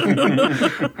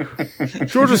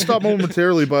 George is stopped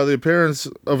momentarily by the appearance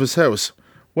of his house.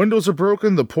 Windows are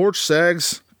broken, the porch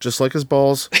sags, just like his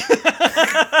balls.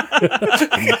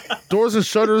 Doors and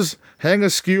shutters hang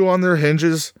askew on their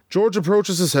hinges. George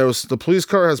approaches his house. The police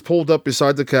car has pulled up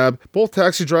beside the cab. Both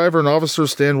taxi driver and officer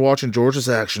stand watching George's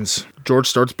actions. George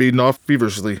starts beating off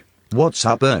feverishly. What's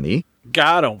up, Ernie?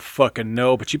 God, I don't fucking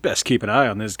know, but you best keep an eye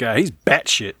on this guy. He's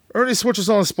batshit. Ernie switches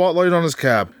on a spotlight on his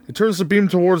cab. He turns the beam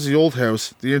towards the old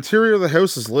house. The interior of the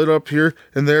house is lit up here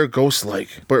and there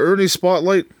ghost-like. But Ernie's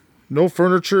spotlight, no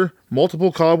furniture,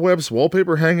 multiple cobwebs,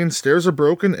 wallpaper hanging, stairs are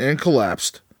broken and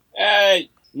collapsed. My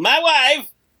wife,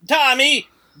 Tommy,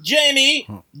 Jamie,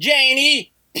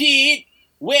 Janie, Pete,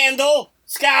 Wendell,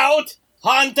 Scout,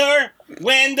 Hunter,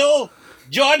 Wendell,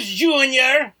 George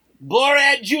Jr.,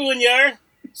 Borat Jr.,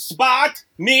 Spot,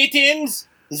 Meetings,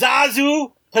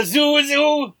 Zazu,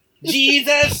 Pazuzu,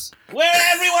 Jesus, where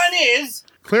everyone is.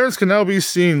 Clarence can now be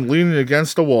seen leaning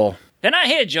against a wall. Then I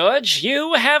hear, George,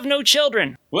 you have no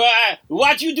children. Well,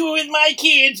 what you do with my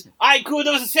kids, I could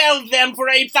have sold them for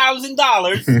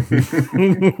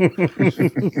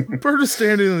 $8,000. Bert is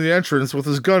standing in the entrance with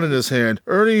his gun in his hand.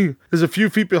 Ernie is a few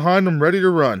feet behind him, ready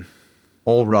to run.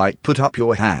 All right, put up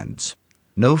your hands.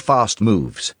 No fast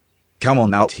moves. Come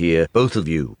on out here, both of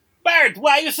you. Bert,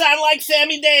 why you sound like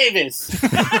Sammy Davis?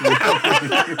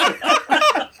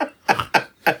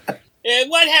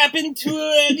 What happened to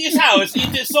this house?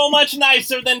 It is so much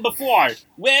nicer than before.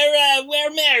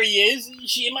 Where Mary is,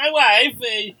 she my wife,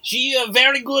 she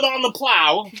very good on the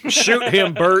plow. Shoot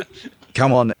him, Bert.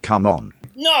 Come on.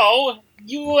 No,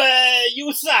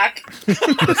 you suck.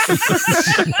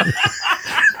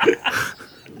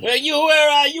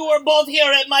 You were both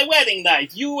here at my wedding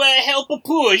night. You help a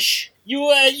push.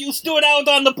 You stood out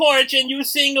on the porch and you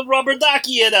sing a rubber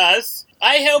ducky at us.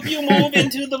 I help you move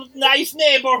into the nice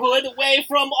neighborhood away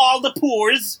from all the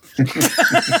poors.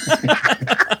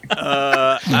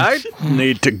 I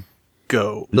need to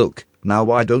go. Look, now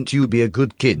why don't you be a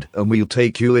good kid and we'll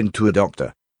take you into a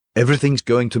doctor. Everything's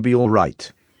going to be all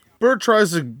right. Bert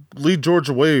tries to lead George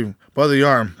away by the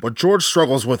arm, but George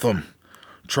struggles with him.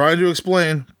 Trying to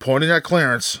explain, pointing at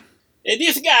Clarence.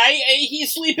 This guy, he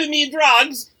sleeping me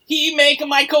drugs. He make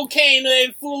my cocaine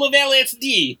full of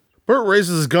LSD. Bert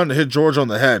raises his gun to hit George on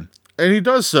the head, and he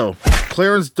does so.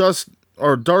 Clarence darts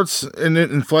in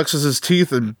it and flexes his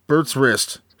teeth in Bert's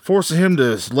wrist, forcing him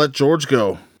to let George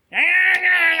go.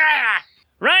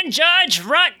 Run, George,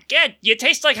 run! You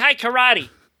taste like high karate.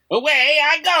 Away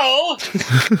I go!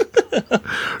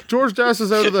 George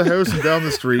dashes out of the house and down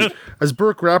the street. As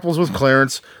Bert grapples with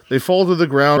Clarence, they fall to the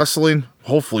ground, wrestling,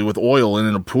 hopefully with oil and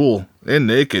in a pool, and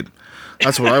naked.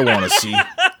 That's what I want to see.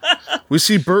 We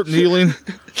see Bert kneeling,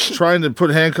 trying to put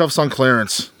handcuffs on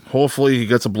Clarence. Hopefully he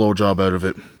gets a blowjob out of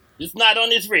it. It's not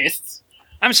on his wrists.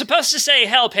 I'm supposed to say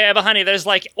help here, but honey, there's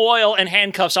like oil and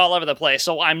handcuffs all over the place,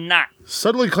 so I'm not.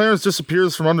 Suddenly Clarence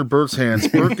disappears from under Bert's hands.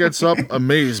 Bert gets up,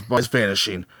 amazed by his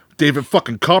vanishing. David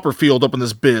fucking Copperfield up in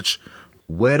this bitch.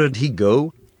 Where did he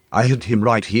go? I had him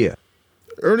right here.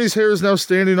 Ernie's hair is now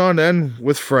standing on end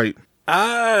with fright.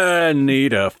 I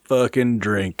need a fucking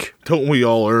drink. Don't we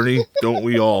all, Ernie? Don't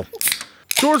we all?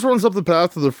 George runs up the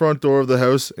path to the front door of the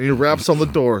house, and he raps on the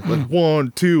door, like,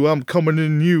 1, 2, I'm coming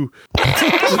in you.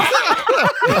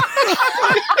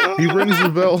 He rings the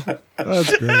bell.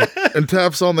 That's great. And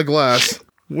taps on the glass.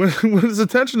 When his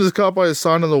attention is caught by a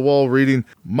sign on the wall reading,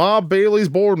 Ma Bailey's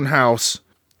boarding house.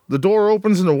 The door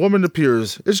opens and a woman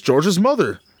appears. It's George's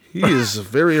mother. He is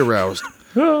very aroused.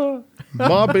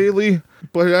 Ma Bailey,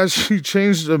 but as she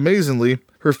changed amazingly,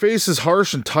 her face is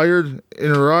harsh and tired,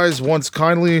 in her eyes once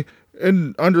kindly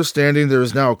and understanding, there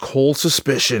is now cold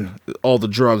suspicion. All the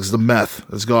drugs, the meth,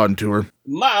 has gotten to her.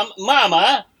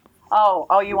 Mama?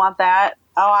 Oh, you want that?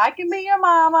 Oh, I can be your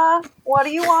mama. What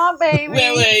do you want, baby?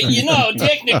 Well,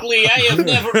 technically I have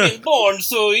never been born,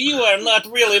 so you are not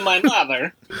really my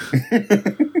mother.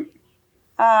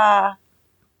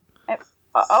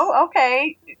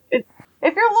 Okay.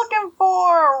 If you're looking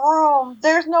for a room,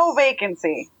 there's no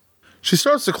vacancy. She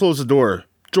starts to close the door.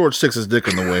 George sticks his dick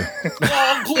in the way.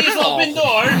 Oh, please open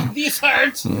door. This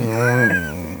hurts.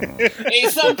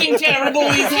 Something terrible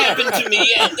has happened to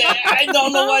me, and I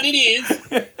don't know what it is.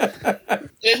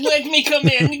 Let me come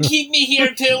in. Keep me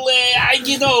here till I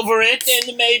get over it,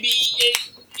 and maybe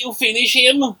you finish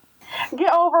him.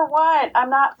 Get over what? I'm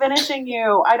not finishing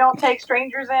you. I don't take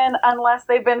strangers in unless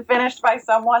they've been finished by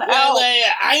someone else.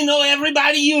 I know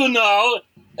everybody you know.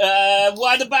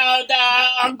 What about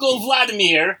Uncle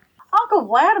Vladimir? Uncle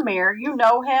Vladimir? You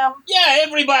know him? Yeah,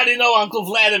 everybody know Uncle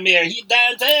Vladimir. He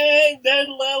dancing, la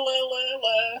la la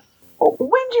la.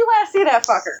 When'd you last see that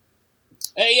fucker?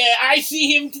 I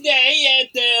see him today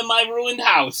at my ruined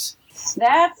house.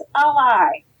 That's a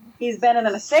lie. He's been in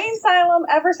an insane asylum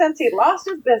ever since he lost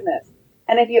his business.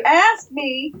 And if you ask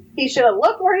me, he should have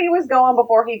looked where he was going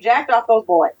before he jacked off those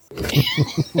boys.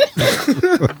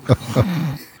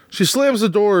 She slams the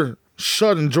door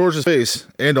shut in George's face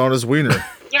and on his wiener.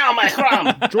 Oh, my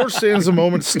crumb! George stands a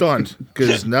moment stunned,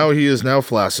 because he is now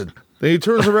flaccid. Then he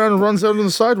turns around and runs out on the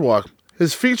sidewalk.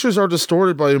 His features are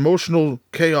distorted by emotional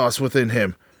chaos within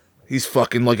him. He's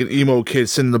fucking like an emo kid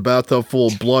sitting in a bathtub full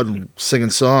of blood and singing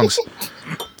songs.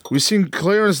 We've seen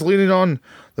Clarence leaning on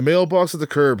the mailbox at the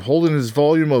curb, holding his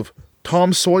volume of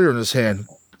Tom Sawyer in his hand,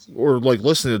 or like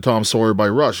listening to Tom Sawyer by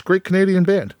Rush. Great Canadian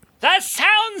band. The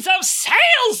sounds of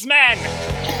salesmen!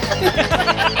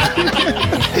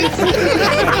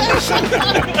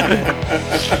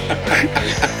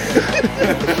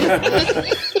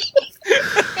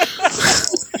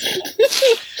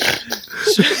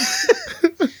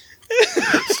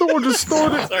 Someone just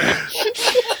snorted.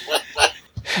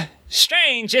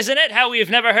 Strange, isn't it, how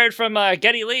we've never heard from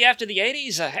Geddy Lee after the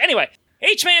 80s? Anyway,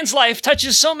 each man's life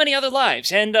touches so many other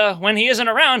lives, and when he isn't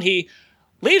around, he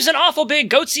leaves an awful big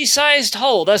goatsy-sized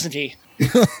hole, doesn't he?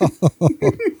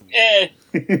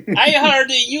 I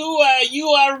heard you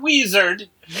are wizard.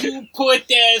 You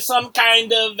put some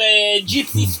kind of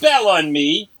gypsy spell on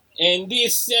me, and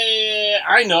this,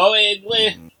 I know,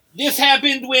 this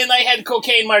happened when I had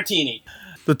cocaine martini.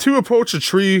 The two approach a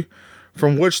tree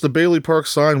from which the Bailey Park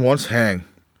sign once hang.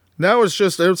 Now it's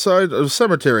just outside a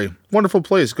cemetery. Wonderful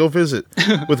place, go visit.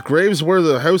 With graves where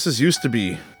the houses used to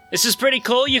be. This is pretty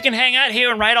cool. You can hang out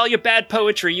here and write all your bad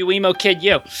poetry, you emo kid,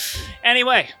 you.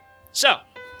 Anyway, so,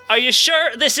 are you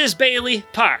sure this is Bailey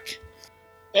Park?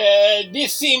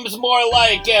 This seems more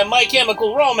like My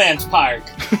Chemical Romance Park.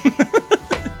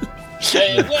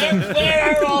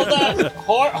 Where are all the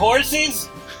horses?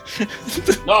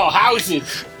 No,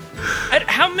 houses. And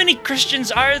how many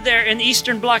Christians are there in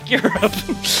Eastern Bloc Europe?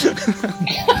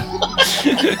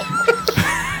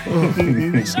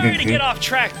 Sorry to get off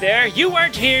track there. You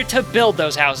weren't here to build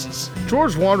those houses.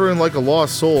 George wandering like a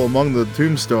lost soul among the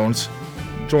tombstones,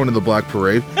 joining the Black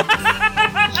Parade.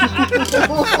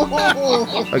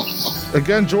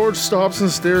 Again, George stops and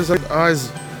stares at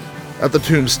eyes at the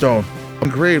tombstone.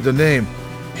 Engraved the name,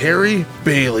 Harry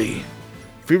Bailey.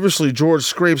 Feverishly, George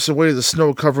scrapes away the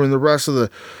snow covering the rest of the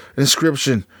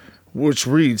inscription, which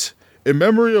reads, "In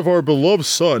memory of our beloved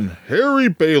son, Harry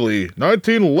Bailey,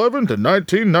 1911 to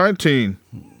 1919.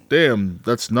 Damn,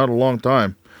 that's not a long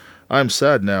time. I'm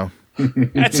sad now.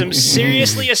 That's some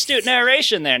seriously astute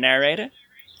narration there, narrator.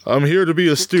 I'm here to be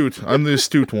astute. I'm the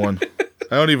astute one.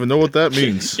 I don't even know what that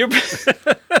means. You're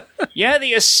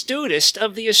the astutest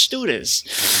of the astuters.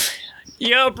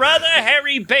 Your brother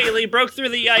Harry Bailey broke through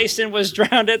the ice and was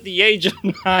drowned at the age of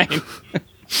 9.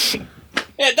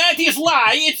 That is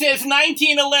lie. It says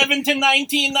 1911 to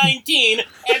 1919.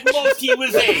 At most, he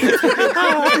was 8.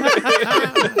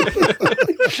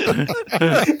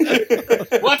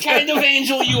 What kind of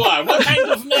angel you are? What kind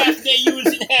of math they use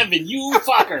in heaven? You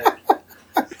fucker.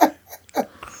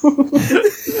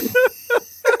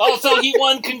 Also, he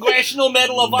won Congressional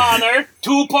Medal of Honor,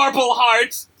 2 Purple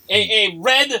Hearts, a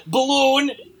red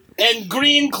balloon, and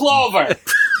green clover.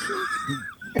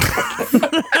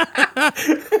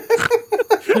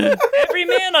 Every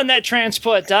man on that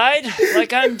transport died,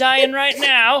 like I'm dying right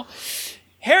now.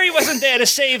 Harry wasn't there to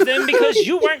save them because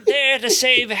you weren't there to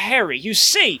save Harry. You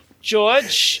see,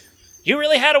 George, you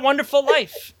really had a wonderful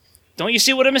life. Don't you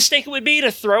see what a mistake it would be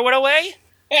to throw it away?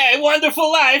 Hey,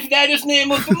 Wonderful Life, that is the name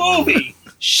of the movie.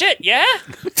 Shit, yeah?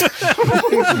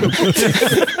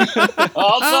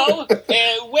 Also,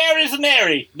 where is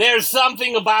Mary? There's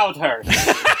something about her.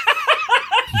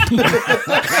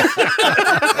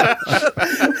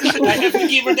 I have to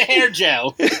give her the hair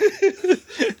gel.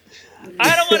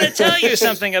 I don't want to tell you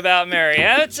something about Mary.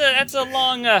 That's a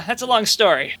long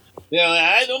story. Well,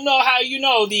 I don't know how you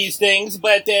know these things,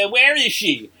 but where is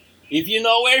she? If you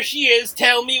know where she is,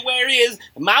 tell me where is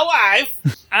my wife.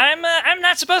 I'm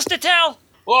not supposed to tell.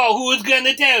 Oh, who's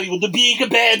gonna tell you? The big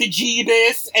bad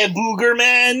Jeebus and Booger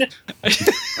Man?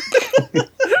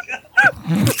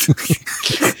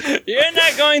 You're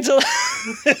not going to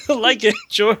like it,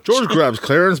 George. George grabs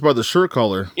Clarence by the shirt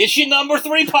collar. Is she number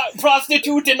 3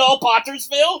 prostitute in all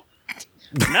Pottersville?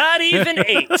 Not even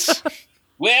 8.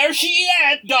 Where's she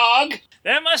at, dog?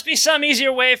 There must be some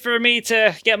easier way for me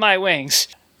to get my wings.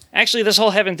 Actually, this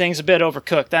whole heaven thing's a bit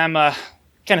overcooked. I'm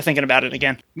kind of thinking about it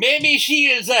again. Maybe she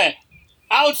is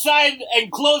outside and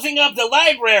closing up the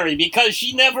library because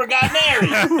she never got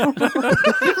married.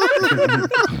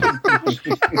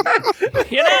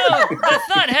 You know, the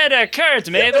thought had occurred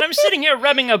to me, but I'm sitting here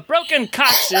rubbing a broken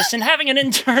coccyx and having an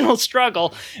internal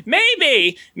struggle.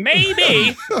 Maybe,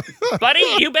 buddy,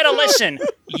 you better listen.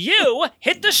 You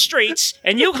hit the streets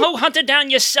and you go hunt it down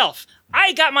yourself.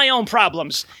 I got my own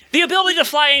problems. The ability to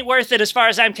fly ain't worth it as far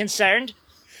as I'm concerned.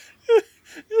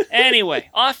 Anyway,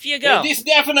 off you go. This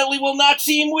definitely will not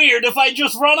seem weird if I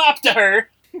just run up to her.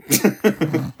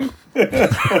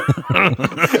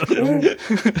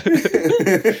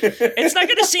 It's not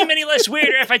going to seem any less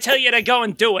weirder if I tell you to go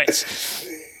and do it.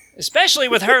 Especially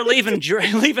with her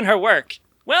leaving her work.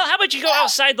 Well, how about you go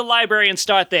outside the library and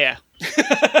start there?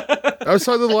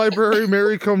 Outside the library,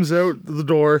 Mary comes out the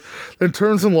door, then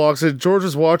turns and locks it. George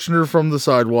is watching her from the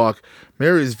sidewalk.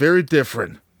 Mary is very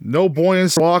different. No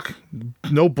buoyant walk,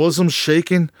 no bosom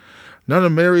shaking. None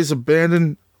of Mary's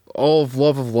abandoned all of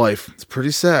love of life. It's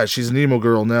pretty sad. She's an emo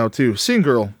girl now, too. Scene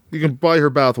girl. You can buy her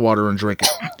bathwater and drink it.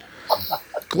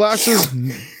 Glasses,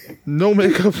 no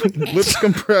makeup, lips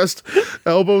compressed,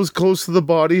 elbows close to the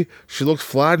body. She looks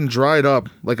flat and dried up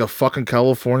like a fucking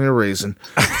California raisin.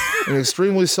 And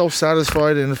extremely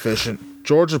self-satisfied and efficient.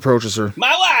 George approaches her.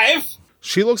 My wife!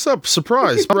 She looks up,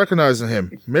 surprised, recognizing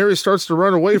him. Mary starts to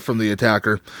run away from the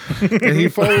attacker, and he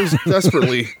follows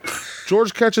desperately.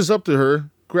 George catches up to her,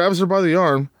 grabs her by the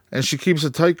arm, and she keeps a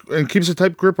tight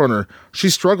grip on her. She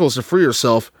struggles to free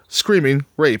herself, screaming,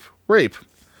 "Rape! Rape!"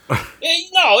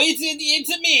 No, it's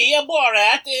me,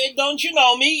 Borat. Don't you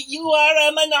know me? You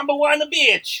are my number one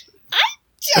bitch.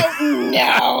 Don't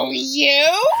know you.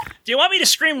 Do you want me to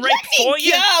scream rape for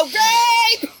you? Go,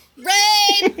 rape!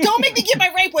 Rape! Don't make me get my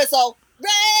rape whistle.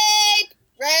 Rape!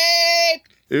 Rape!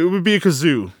 It would be a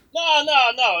kazoo.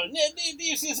 No.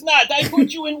 This is not. I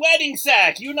put you in wedding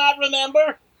sack. You not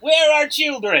remember? Where are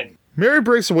children? Mary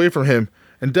breaks away from him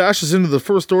and dashes into the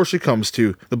first door she comes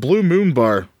to, the Blue Moon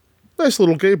Bar. Nice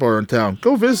little gay bar in town.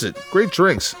 Go visit. Great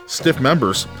drinks. Stiff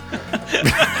members.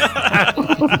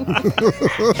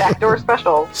 Backdoor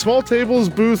special. Small tables,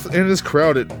 booth, and is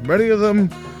crowded. Many of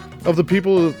the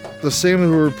people the same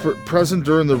who were present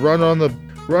during the run on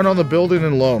the building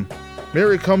and loan.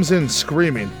 Mary comes in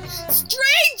screaming.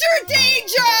 Stranger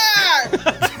danger!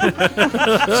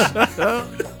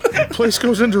 The place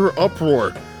goes into an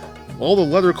uproar. All the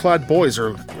leather-clad boys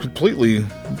are completely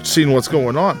seeing what's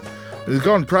going on. He's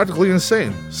gone practically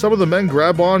insane. Some of the men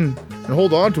grab on and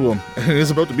hold on to him, and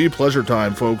it's about to be pleasure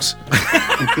time, folks.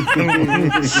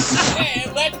 Hey,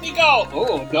 let me go.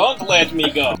 Oh, don't let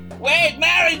me go. Wait,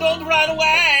 Mary, don't run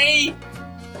away.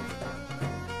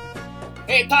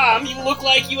 Hey, Tom, you look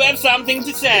like you have something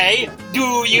to say.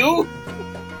 Do you?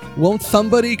 Won't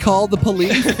somebody call the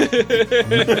police? Hit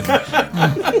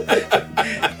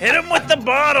him with the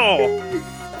bottle!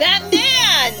 That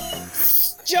man!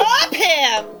 Stop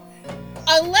him!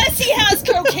 Unless he has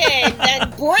cocaine, then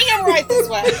bring him right this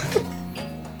way.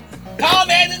 Tom,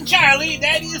 Ed, and Charlie,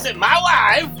 that is my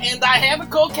wife, and I have a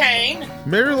cocaine.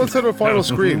 Mary lets out a final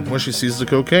scream when she sees the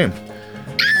cocaine.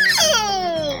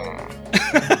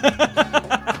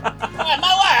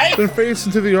 My wife! Then faints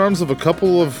into the arms of a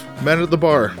couple of men at the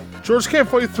bar. George can't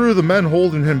fight through the men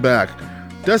holding him back.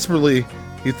 Desperately,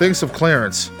 he thinks of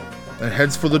Clarence and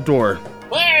heads for the door.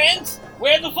 Clarence,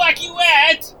 where the fuck you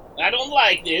at? I don't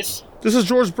like this. Just as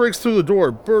George breaks through the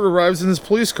door, Bert arrives in his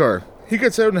police car. He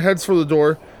gets out and heads for the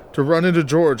door to run into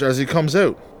George as he comes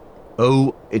out.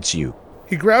 Oh, it's you.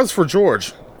 He grabs for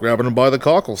George, grabbing him by the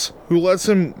cockles, who lets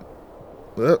him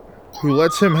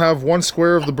have one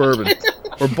square of the bourbon.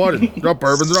 Or button. Not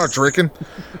bourbon, they're not drinking.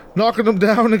 Knocking him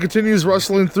down and continues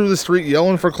rustling through the street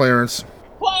yelling for Clarence.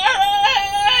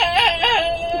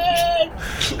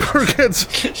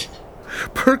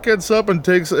 Bert gets up and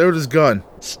takes out his gun.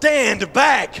 Stand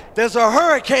back! There's a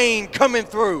hurricane coming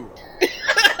through!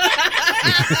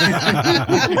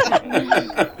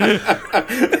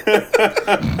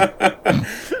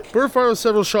 Bert fires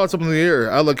several shots up in the air,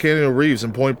 a la Keanu Reeves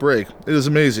in Point Break. It is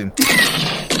amazing.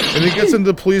 And he gets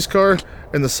into the police car,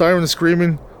 and the siren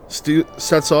screaming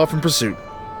sets off in pursuit.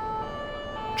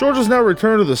 George has now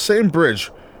returned to the same bridge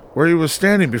where he was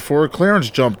standing before Clarence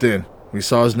jumped in. We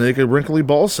saw his naked, wrinkly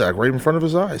ballsack right in front of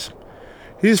his eyes.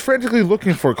 He is frantically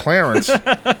looking for Clarence.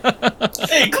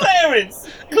 Hey, Clarence!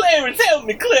 Clarence, help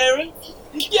me, Clarence!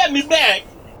 Get me back!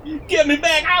 Get me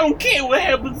back! I don't care what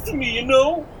happens to me, you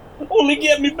know? Only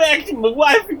get me back to my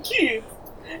wife and kids!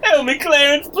 Help me,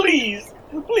 Clarence, please!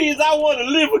 Please, I want to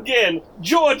live again!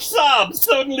 George sobs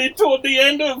suddenly toward the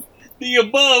end of the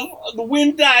above. The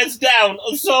wind dies down.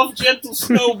 A soft, gentle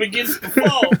snow begins to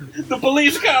fall. The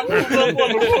police car pulls up on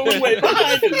the roadway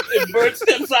behind him, and Bert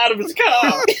steps out of his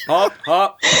car. Hop,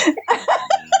 hop.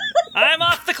 I'm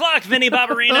off the clock, Vinny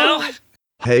Barbarino.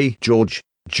 Hey, George.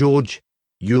 George,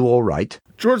 you all right?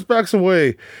 George backs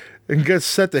away and gets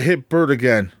set to hit Bert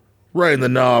again. Right in the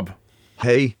knob.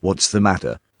 Hey, what's the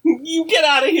matter? You get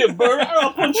out of here, Bert, or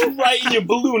I'll punch you right in your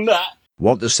balloon knot.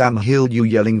 What the Sam Hill you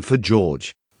yelling for,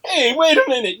 George? Hey, wait a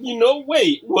minute.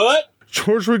 Wait, what?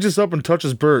 George reaches up and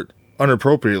touches Bert,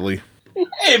 inappropriately.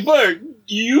 Hey, Bert,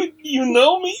 you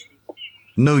know me?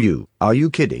 No, you. Are you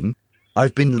kidding?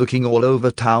 I've been looking all over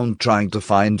town trying to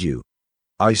find you.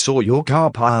 I saw your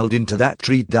car piled into that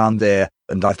tree down there,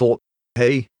 and I thought,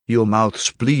 hey, your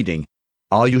mouth's bleeding.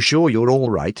 Are you sure you're all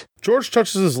right? George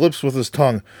touches his lips with his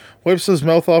tongue, wipes his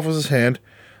mouth off with his hand,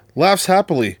 laughs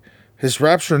happily. His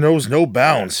rapture knows no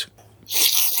bounds.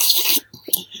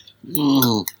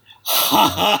 My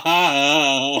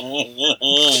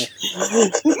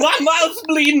mouth's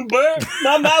bleeding, Bert.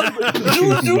 My mouth's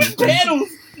bleeding. Zeus pedals.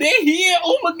 They're here.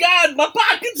 Oh my God, my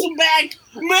pockets are back.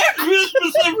 Merry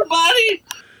Christmas, everybody.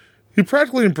 He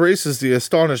practically embraces the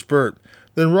astonished Bert,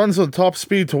 then runs on top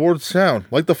speed towards town,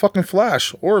 like the fucking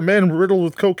Flash, or a man riddled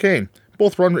with cocaine.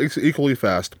 Both run equally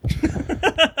fast.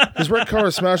 His red car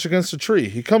is smashed against a tree.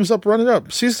 He comes up running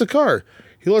up, sees the car.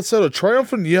 He lets out a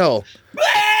triumphant yell,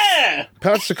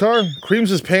 pats the car,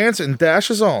 creams his pants, and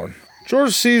dashes on.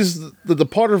 George sees that the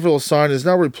Potterville sign is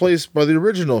now replaced by the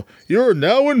original "You're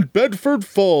now in Bedford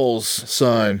Falls"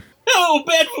 sign. Hello,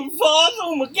 Bedford Falls.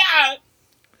 Oh my God.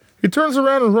 He turns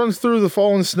around and runs through the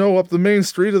fallen snow up the main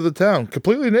street of the town,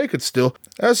 completely naked still.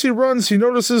 As he runs, he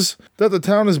notices that the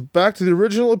town is back to the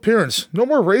original appearance. No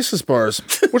more racist bars,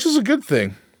 which is a good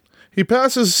thing. He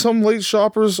passes some late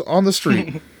shoppers on the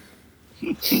street.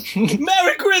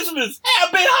 Merry Christmas!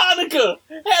 Happy Hanukkah!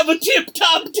 Have a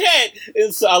tip-top tent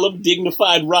in solemn,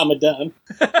 dignified Ramadan.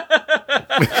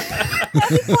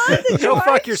 Go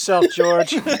fuck yourself,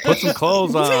 George. Put some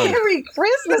clothes on. Merry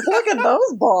Christmas! Look at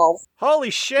those balls.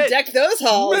 Holy shit! Deck those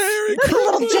halls. That's a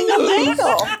little jingle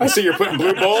jangle. I see you're putting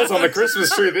blue balls on the Christmas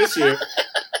tree this year.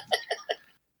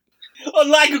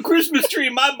 Unlike a Christmas tree,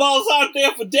 my balls aren't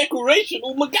there for decoration.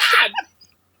 Oh my God!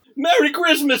 Merry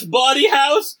Christmas, Bawdy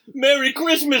House! Merry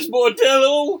Christmas,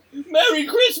 Bordello! Merry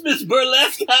Christmas,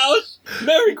 Burlesque House!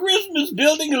 Merry Christmas,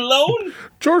 Building Alone!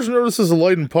 George notices a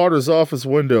light in Potter's office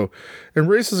window and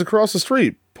races across the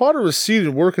street. Potter is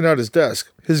seated working at his desk,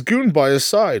 his goon by his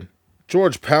side.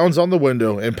 George pounds on the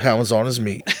window and pounds on his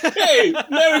meat. Hey,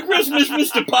 Merry Christmas,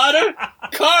 Mr. Potter!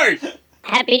 Cart!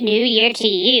 Happy New Year to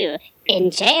you.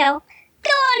 In jail? Go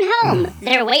on home.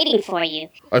 They're waiting for you.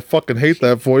 I fucking hate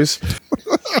that voice.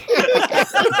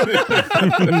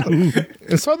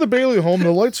 Inside the Bailey home,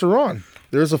 the lights are on.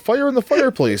 There's a fire in the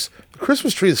fireplace. The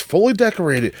Christmas tree is fully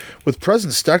decorated, with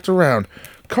presents stacked around.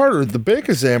 Carter, the bank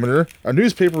examiner, a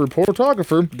newspaper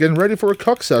photographer, getting ready for a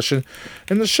cuck session,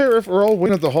 and the sheriff are all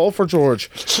waiting at the hall for George.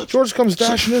 George comes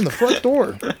dashing in the front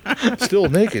door, still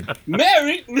naked.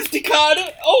 Mary, Mr. Carter.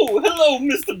 Oh, hello,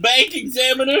 Mr. Bank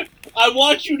Examiner. I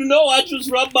want you to know I just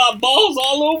rubbed my balls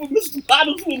all over Mr.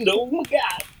 Potter's window. Oh my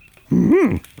God.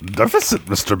 Deficit,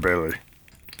 Mr. Bailey.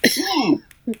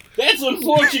 That's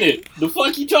unfortunate. The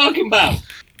fuck you talking about?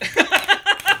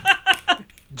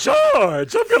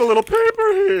 George, I've got a little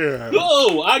paper here.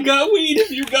 Oh, I got weed if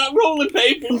you got rolling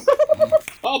papers.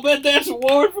 I'll bet that's a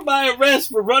warrant for my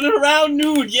arrest for running around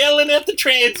nude yelling at the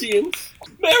transients.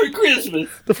 Merry Christmas.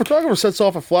 The photographer sets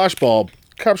off a flashbulb,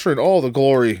 capturing all the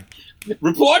glory.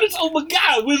 Reporters? Oh my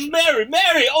God, where's Mary?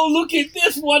 Mary, oh look at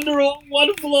this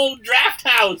wonderful old draft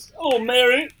house. Oh,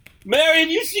 Mary. Mary, have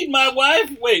you seen my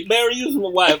wife? Wait, Mary is my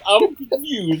wife. I'm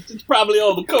confused. It's probably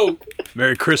all the coke.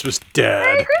 Merry Christmas, Dad.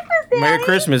 Merry Christmas, Daddy. Merry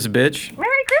Christmas, bitch.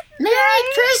 Merry Christmas, Merry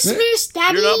Christmas,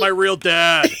 Daddy. You're not my real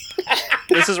dad.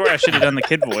 This is where I should have done the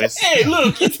kid voice. Hey,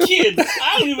 look, it's kids.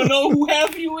 I don't even know who half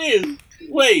of you is.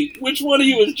 Wait, which one of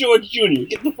you is George Jr.?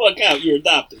 Get the fuck out, you're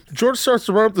adopted. George starts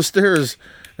to run up the stairs,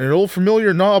 and an old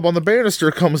familiar knob on the banister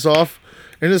comes off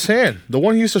in his hand, the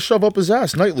one he used to shove up his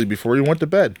ass nightly before he went to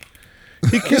bed.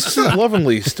 He kisses it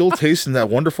lovingly, still tasting that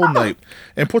wonderful night,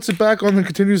 and puts it back on and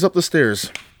continues up the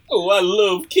stairs. Oh, I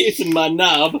love kissing my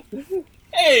knob.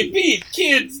 Hey, Pete,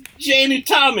 kids, Janie,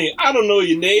 Tommy, I don't know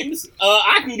your names.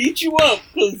 I could eat you up,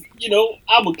 because,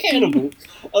 I'm a cannibal.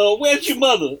 Where's your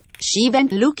mother? She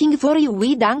went looking for you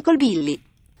with Uncle Billy.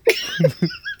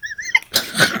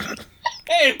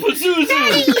 Hey,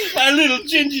 Pazuzu, my little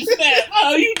ginger snap,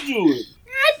 how you doing?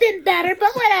 I've been better,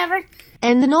 but whatever.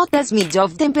 And not a smidge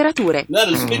of temperature. Not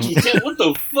a smidge of temp? What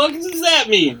the fuck does that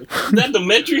mean? Is that the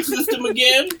metric system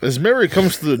again? As Mary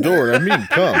comes to the door,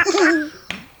 come.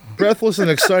 Breathless and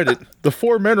excited, the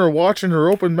four men are watching her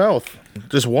open mouth,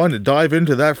 just wanting to dive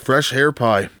into that fresh hair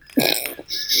pie.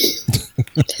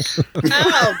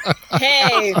 Oh,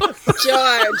 hey,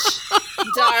 George,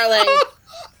 darling.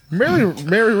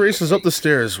 Mary races up the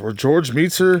stairs, where George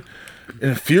meets her in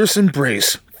a fierce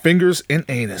embrace, fingers in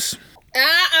anus.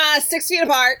 6 feet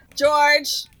apart.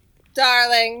 George,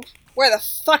 darling, where the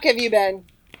fuck have you been?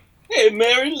 Hey,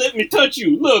 Mary, let me touch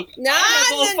you. Look, I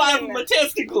have all five of my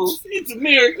testicles. It's a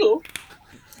miracle.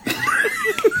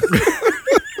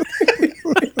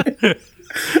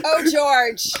 Oh,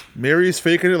 George. Mary's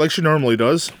faking it like she normally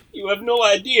does. You have no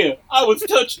idea. I was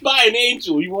touched by an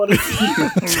angel. You want to see?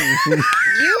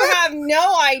 You have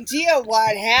no idea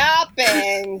what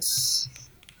happened.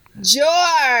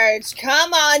 George,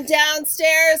 come on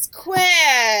downstairs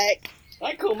quick.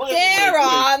 I call my They're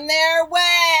on their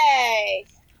way.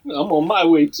 I'm on my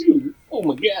way too. Oh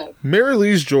my god. Mary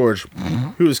leads George,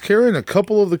 who is carrying a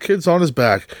couple of the kids on his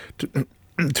back,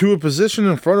 to a position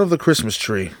in front of the Christmas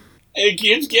tree. Hey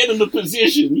kids, get in the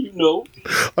position, you know.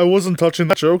 I wasn't touching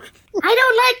that joke. I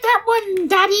don't like that one,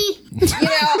 Daddy. You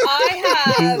know, I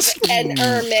have an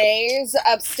Hermes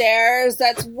upstairs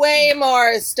that's way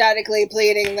more aesthetically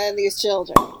pleasing than these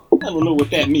children. I don't know what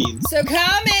that means. So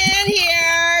come in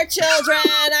here, children.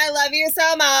 I love you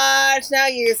so much. Now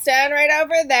you stand right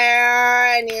over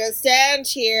there, and you stand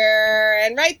here,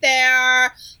 and right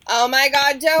there. Oh my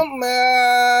God, don't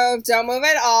move. Don't move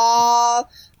at all.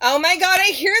 Oh my God,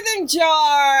 I hear them,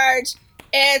 George.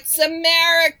 It's a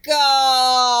miracle.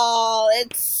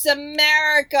 It's a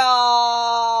miracle.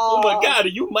 Oh my God, are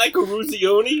you Michael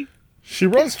Ruzioni? She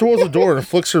runs towards the door and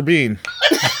flicks her bean.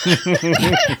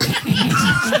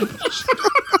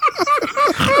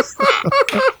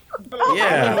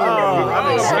 Yeah.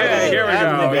 Okay, here we go.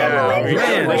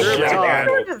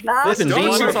 Flipping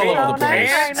beans all over the place.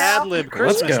 Ad-lib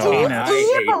Christmas Let's go.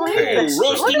 tea.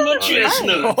 Roasting my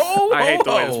chestnuts. I hate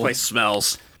the way this place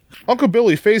smells. Uncle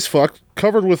Billy, face fucked,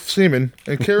 covered with semen,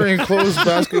 and carrying a clothes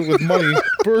basket with money,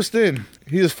 burst in.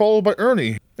 He is followed by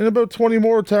Ernie and about 20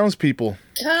 more townspeople.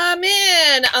 Come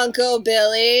in, Uncle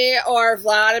Billy, or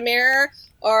Vladimir,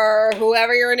 or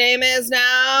whoever your name is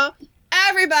now.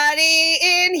 Everybody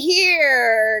in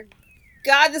here.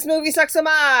 God, this movie sucks so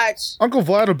much. Uncle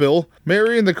Vladibil,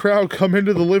 Mary, and the crowd come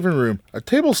into the living room. A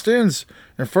table stands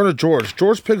in front of George.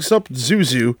 George picks up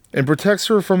Zuzu and protects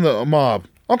her from the mob.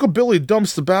 Uncle Billy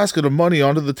dumps the basket of money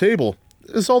onto the table.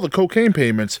 It's all the cocaine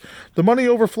payments. The money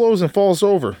overflows and falls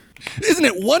over. Isn't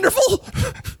it wonderful?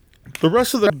 The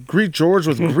rest of them greet George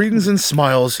with greetings and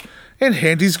smiles and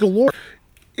handies galore.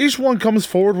 Each one comes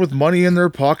forward with money in their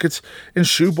pockets, in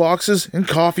shoe boxes, in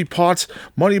coffee pots.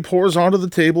 Money pours onto the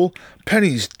table.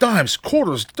 Pennies, dimes,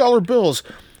 quarters, dollar bills,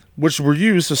 which were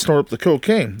used to snort up the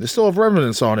cocaine. They still have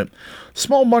remnants on it.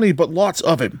 Small money, but lots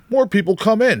of it. More people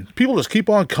come in. People just keep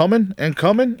on coming and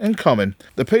coming and coming.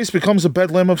 The pace becomes a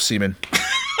bedlam of semen.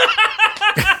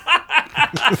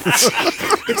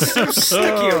 It's so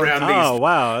sticky around these. Oh,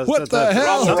 wow. What the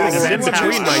hell? It's in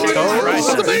between my toes.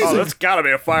 Oh, that's gotta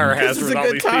be a fire hazard with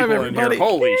all these people in here.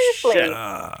 Holy shit.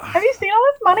 Have you seen all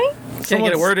this money? Can't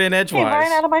get a word in Came right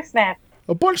edgewise. out of my snap.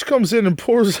 A bunch comes in and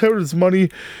pours out his money.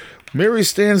 Mary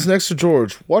stands next to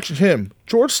George, watching him.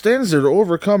 George stands there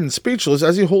overcome and speechless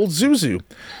as he holds Zuzu.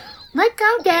 Let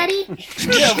go, Daddy.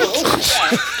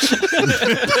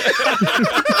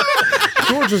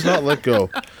 George does not let go.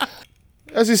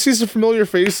 As he sees the familiar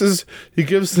faces, he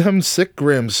gives them sick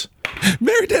grims.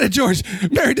 Mary did it, George.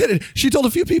 Mary did it. She told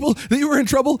a few people that you were in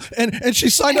trouble, and she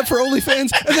signed up for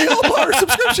OnlyFans, and they all bought her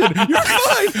subscription. You're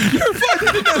fine. You're fine.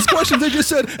 They didn't ask questions. They just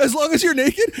said, as long as you're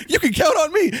naked, you can count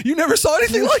on me. You never saw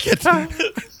anything like it.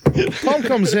 Tom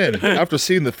comes in after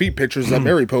seeing the feet pictures that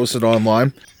Mary posted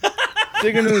online,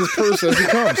 digging in his purse as he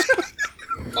comes.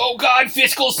 Oh God,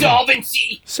 fiscal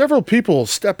solvency. Several people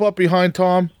step up behind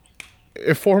Tom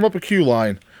and form up a queue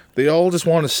line. They all just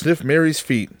want to sniff Mary's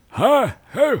feet. Hi,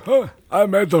 hey, I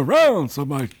made the rounds of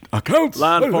my accounts.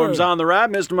 Line forms on the right,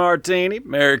 Mr. Martini.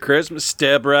 Merry Christmas.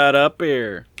 Step right up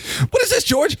here. What is this,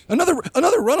 George? Another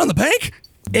run on the bank?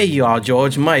 Hey, you are,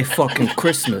 George. My fucking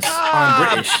Christmas.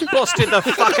 I'm British. Busted the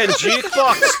fucking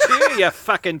jukebox too, you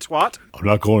fucking twat. I'm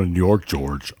not going to New York,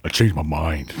 George. I changed my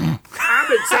mind. I've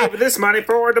been saving this money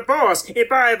for a divorce if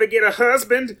I ever get a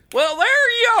husband. Well,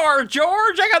 there you are,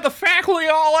 George. I got the faculty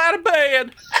all out of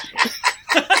bed.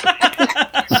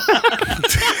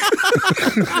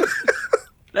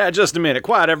 Now, just a minute.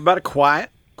 Quiet, everybody.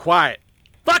 Quiet. Quiet.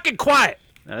 Fucking quiet.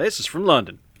 Now, this is from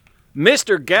London.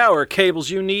 Mr. Gower cables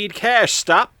you need cash.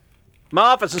 Stop. My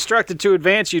office instructed to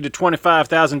advance you to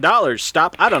 $25,000.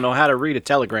 Stop. I don't know how to read a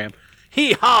telegram.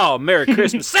 Hee-haw. Merry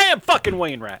Christmas. Sam fucking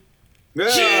Wainwright.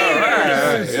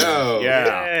 Cheers!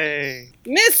 Yeah.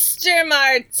 Mr.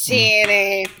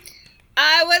 Martini,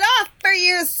 I would offer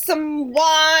you some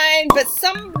wine, but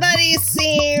somebody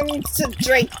seemed to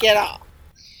drink it all.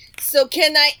 So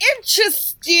can I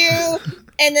interest you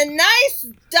in a nice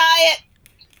diet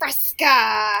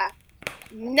fresca?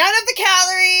 None of the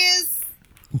calories,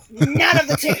 none of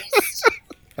the taste.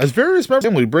 As various members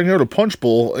of the family bring out a punch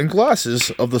bowl and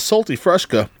glasses of the salty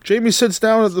Fresca, Jamie sits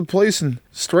down at the place and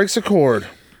strikes a chord.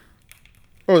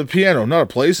 Or the piano, not a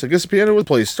place. I guess the piano was a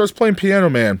place. Starts playing Piano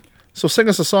Man. So sing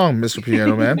us a song, Mr.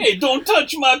 Piano Man. Hey, don't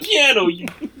touch my piano, you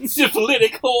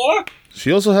syphilitic whore.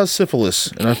 She also has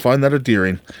syphilis, and I find that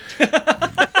endearing.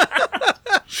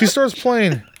 She starts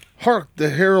playing Hark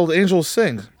the Herald Angels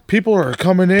Sing. People are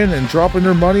coming in and dropping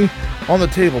their money on the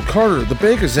table. Carter, the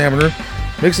bank examiner,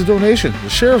 makes a donation. The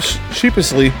sheriff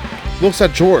sheepishly looks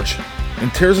at George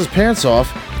and tears his pants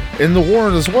off in the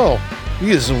warrant as well.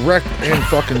 He is erect and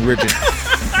fucking rigid.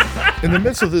 In the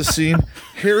midst of this scene,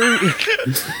 Harry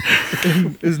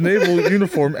in his naval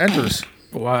uniform enters.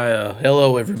 Why,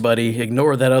 hello everybody.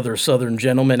 Ignore that other southern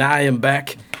gentleman. I am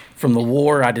back from the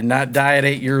war. I did not die at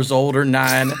 8 years old or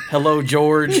 9. Hello,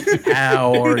 George.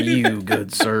 How are you,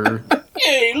 good sir?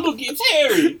 Hey, look, it's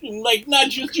Harry. And, like, not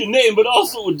just your name, but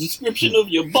also a description of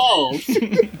your balls.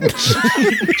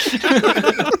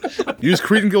 Use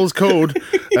Cretin Guild's code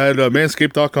at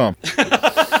manscaped.com.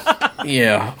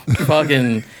 Yeah,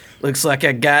 fucking looks like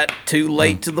I got too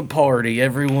late to the party.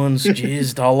 Everyone's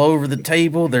jizzed all over the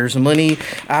table. There's money.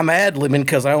 I'm ad-libbing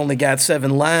because I only got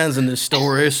 7 lines in this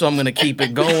story, so I'm going to keep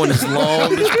it going as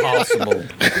long as possible.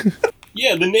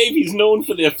 Yeah, the Navy's known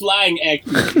for their flying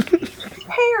accuracy.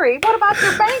 Harry, what about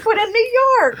your banquet in New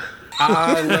York?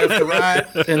 I left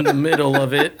right in the middle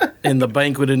of it in the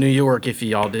banquet in New York, if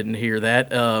y'all didn't hear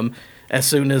that. As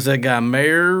soon as I got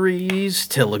Mary's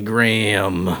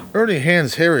telegram. Ernie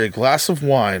hands Harry a glass of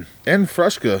wine and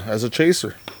Fresca as a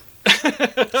chaser.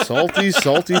 Salty,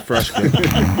 salty Fresca.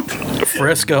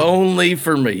 Fresca only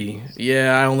for me.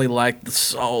 Yeah, I only like the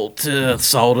salt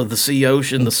of the sea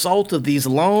ocean, the salt of these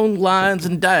long lines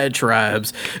and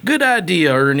diatribes. Good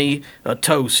idea, Ernie. A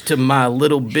toast to my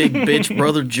little big bitch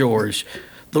brother George,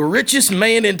 the richest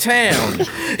man in town.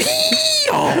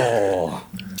 Oh.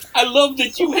 I love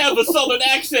that you have a southern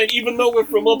accent even though we're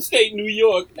from upstate New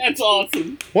York. That's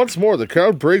awesome. Once more, the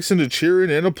crowd breaks into cheering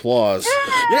and applause.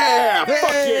 Yeah,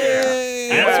 fuck yeah.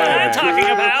 That's what I'm talking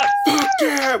about. Fuck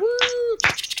yeah.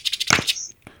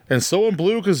 And someone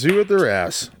blew a kazoo at their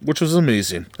ass, which was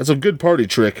amazing. That's a good party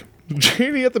trick.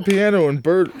 Janie at the piano and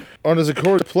Bert on his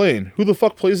accordion playing. Who the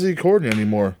fuck plays the accordion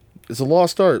anymore? It's a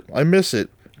lost art. I miss it.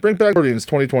 Bring back accordions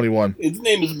 2021. His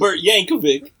name is Bert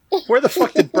Yankovic. Where the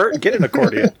fuck did Bert get an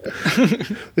accordion?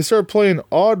 They start playing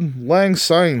Odd Lang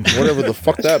Syne, whatever the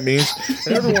fuck that means,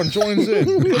 and everyone joins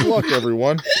in. Good luck,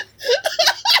 everyone.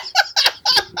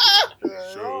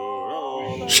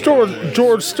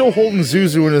 George, still holding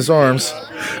Zuzu in his arms,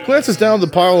 glances down the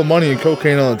pile of money and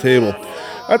cocaine on the table.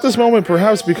 At this moment,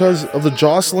 perhaps because of the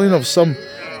jostling of some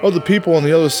of the people on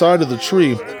the other side of the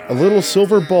tree, a little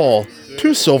silver ball,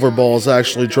 2 silver balls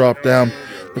actually drop down.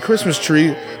 The Christmas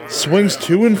tree swings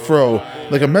to and fro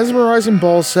like a mesmerizing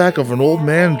ball sack of an old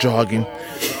man jogging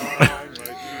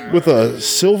with a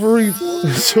silvery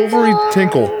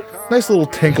tinkle. Nice little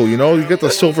tinkle, you know? You get the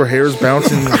silver hairs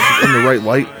bouncing in the right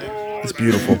light. It's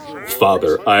beautiful.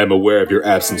 Father, I am aware of your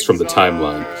absence from the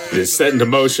timeline. It has set into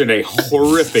motion a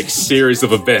horrific series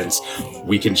of events.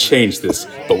 We can change this,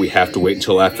 but we have to wait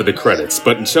until after the credits.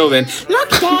 But until then... Look,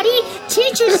 Daddy,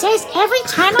 teacher says every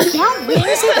time a bell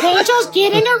rings, the angels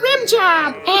get in a rim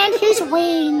job and his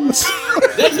wings.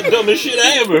 That's the dumbest shit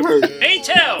I ever heard. Me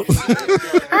too.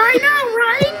 I know,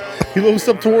 right? He looks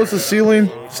up towards the ceiling,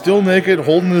 still naked,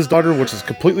 holding his daughter, which is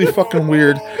completely fucking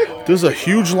weird. There's a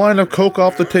huge line of coke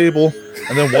off the table,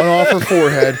 and then one off her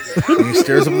forehead, and he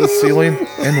stares up at the ceiling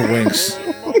and winks.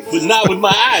 But not with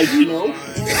my eyes, you know?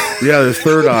 Yeah, his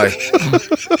third eye.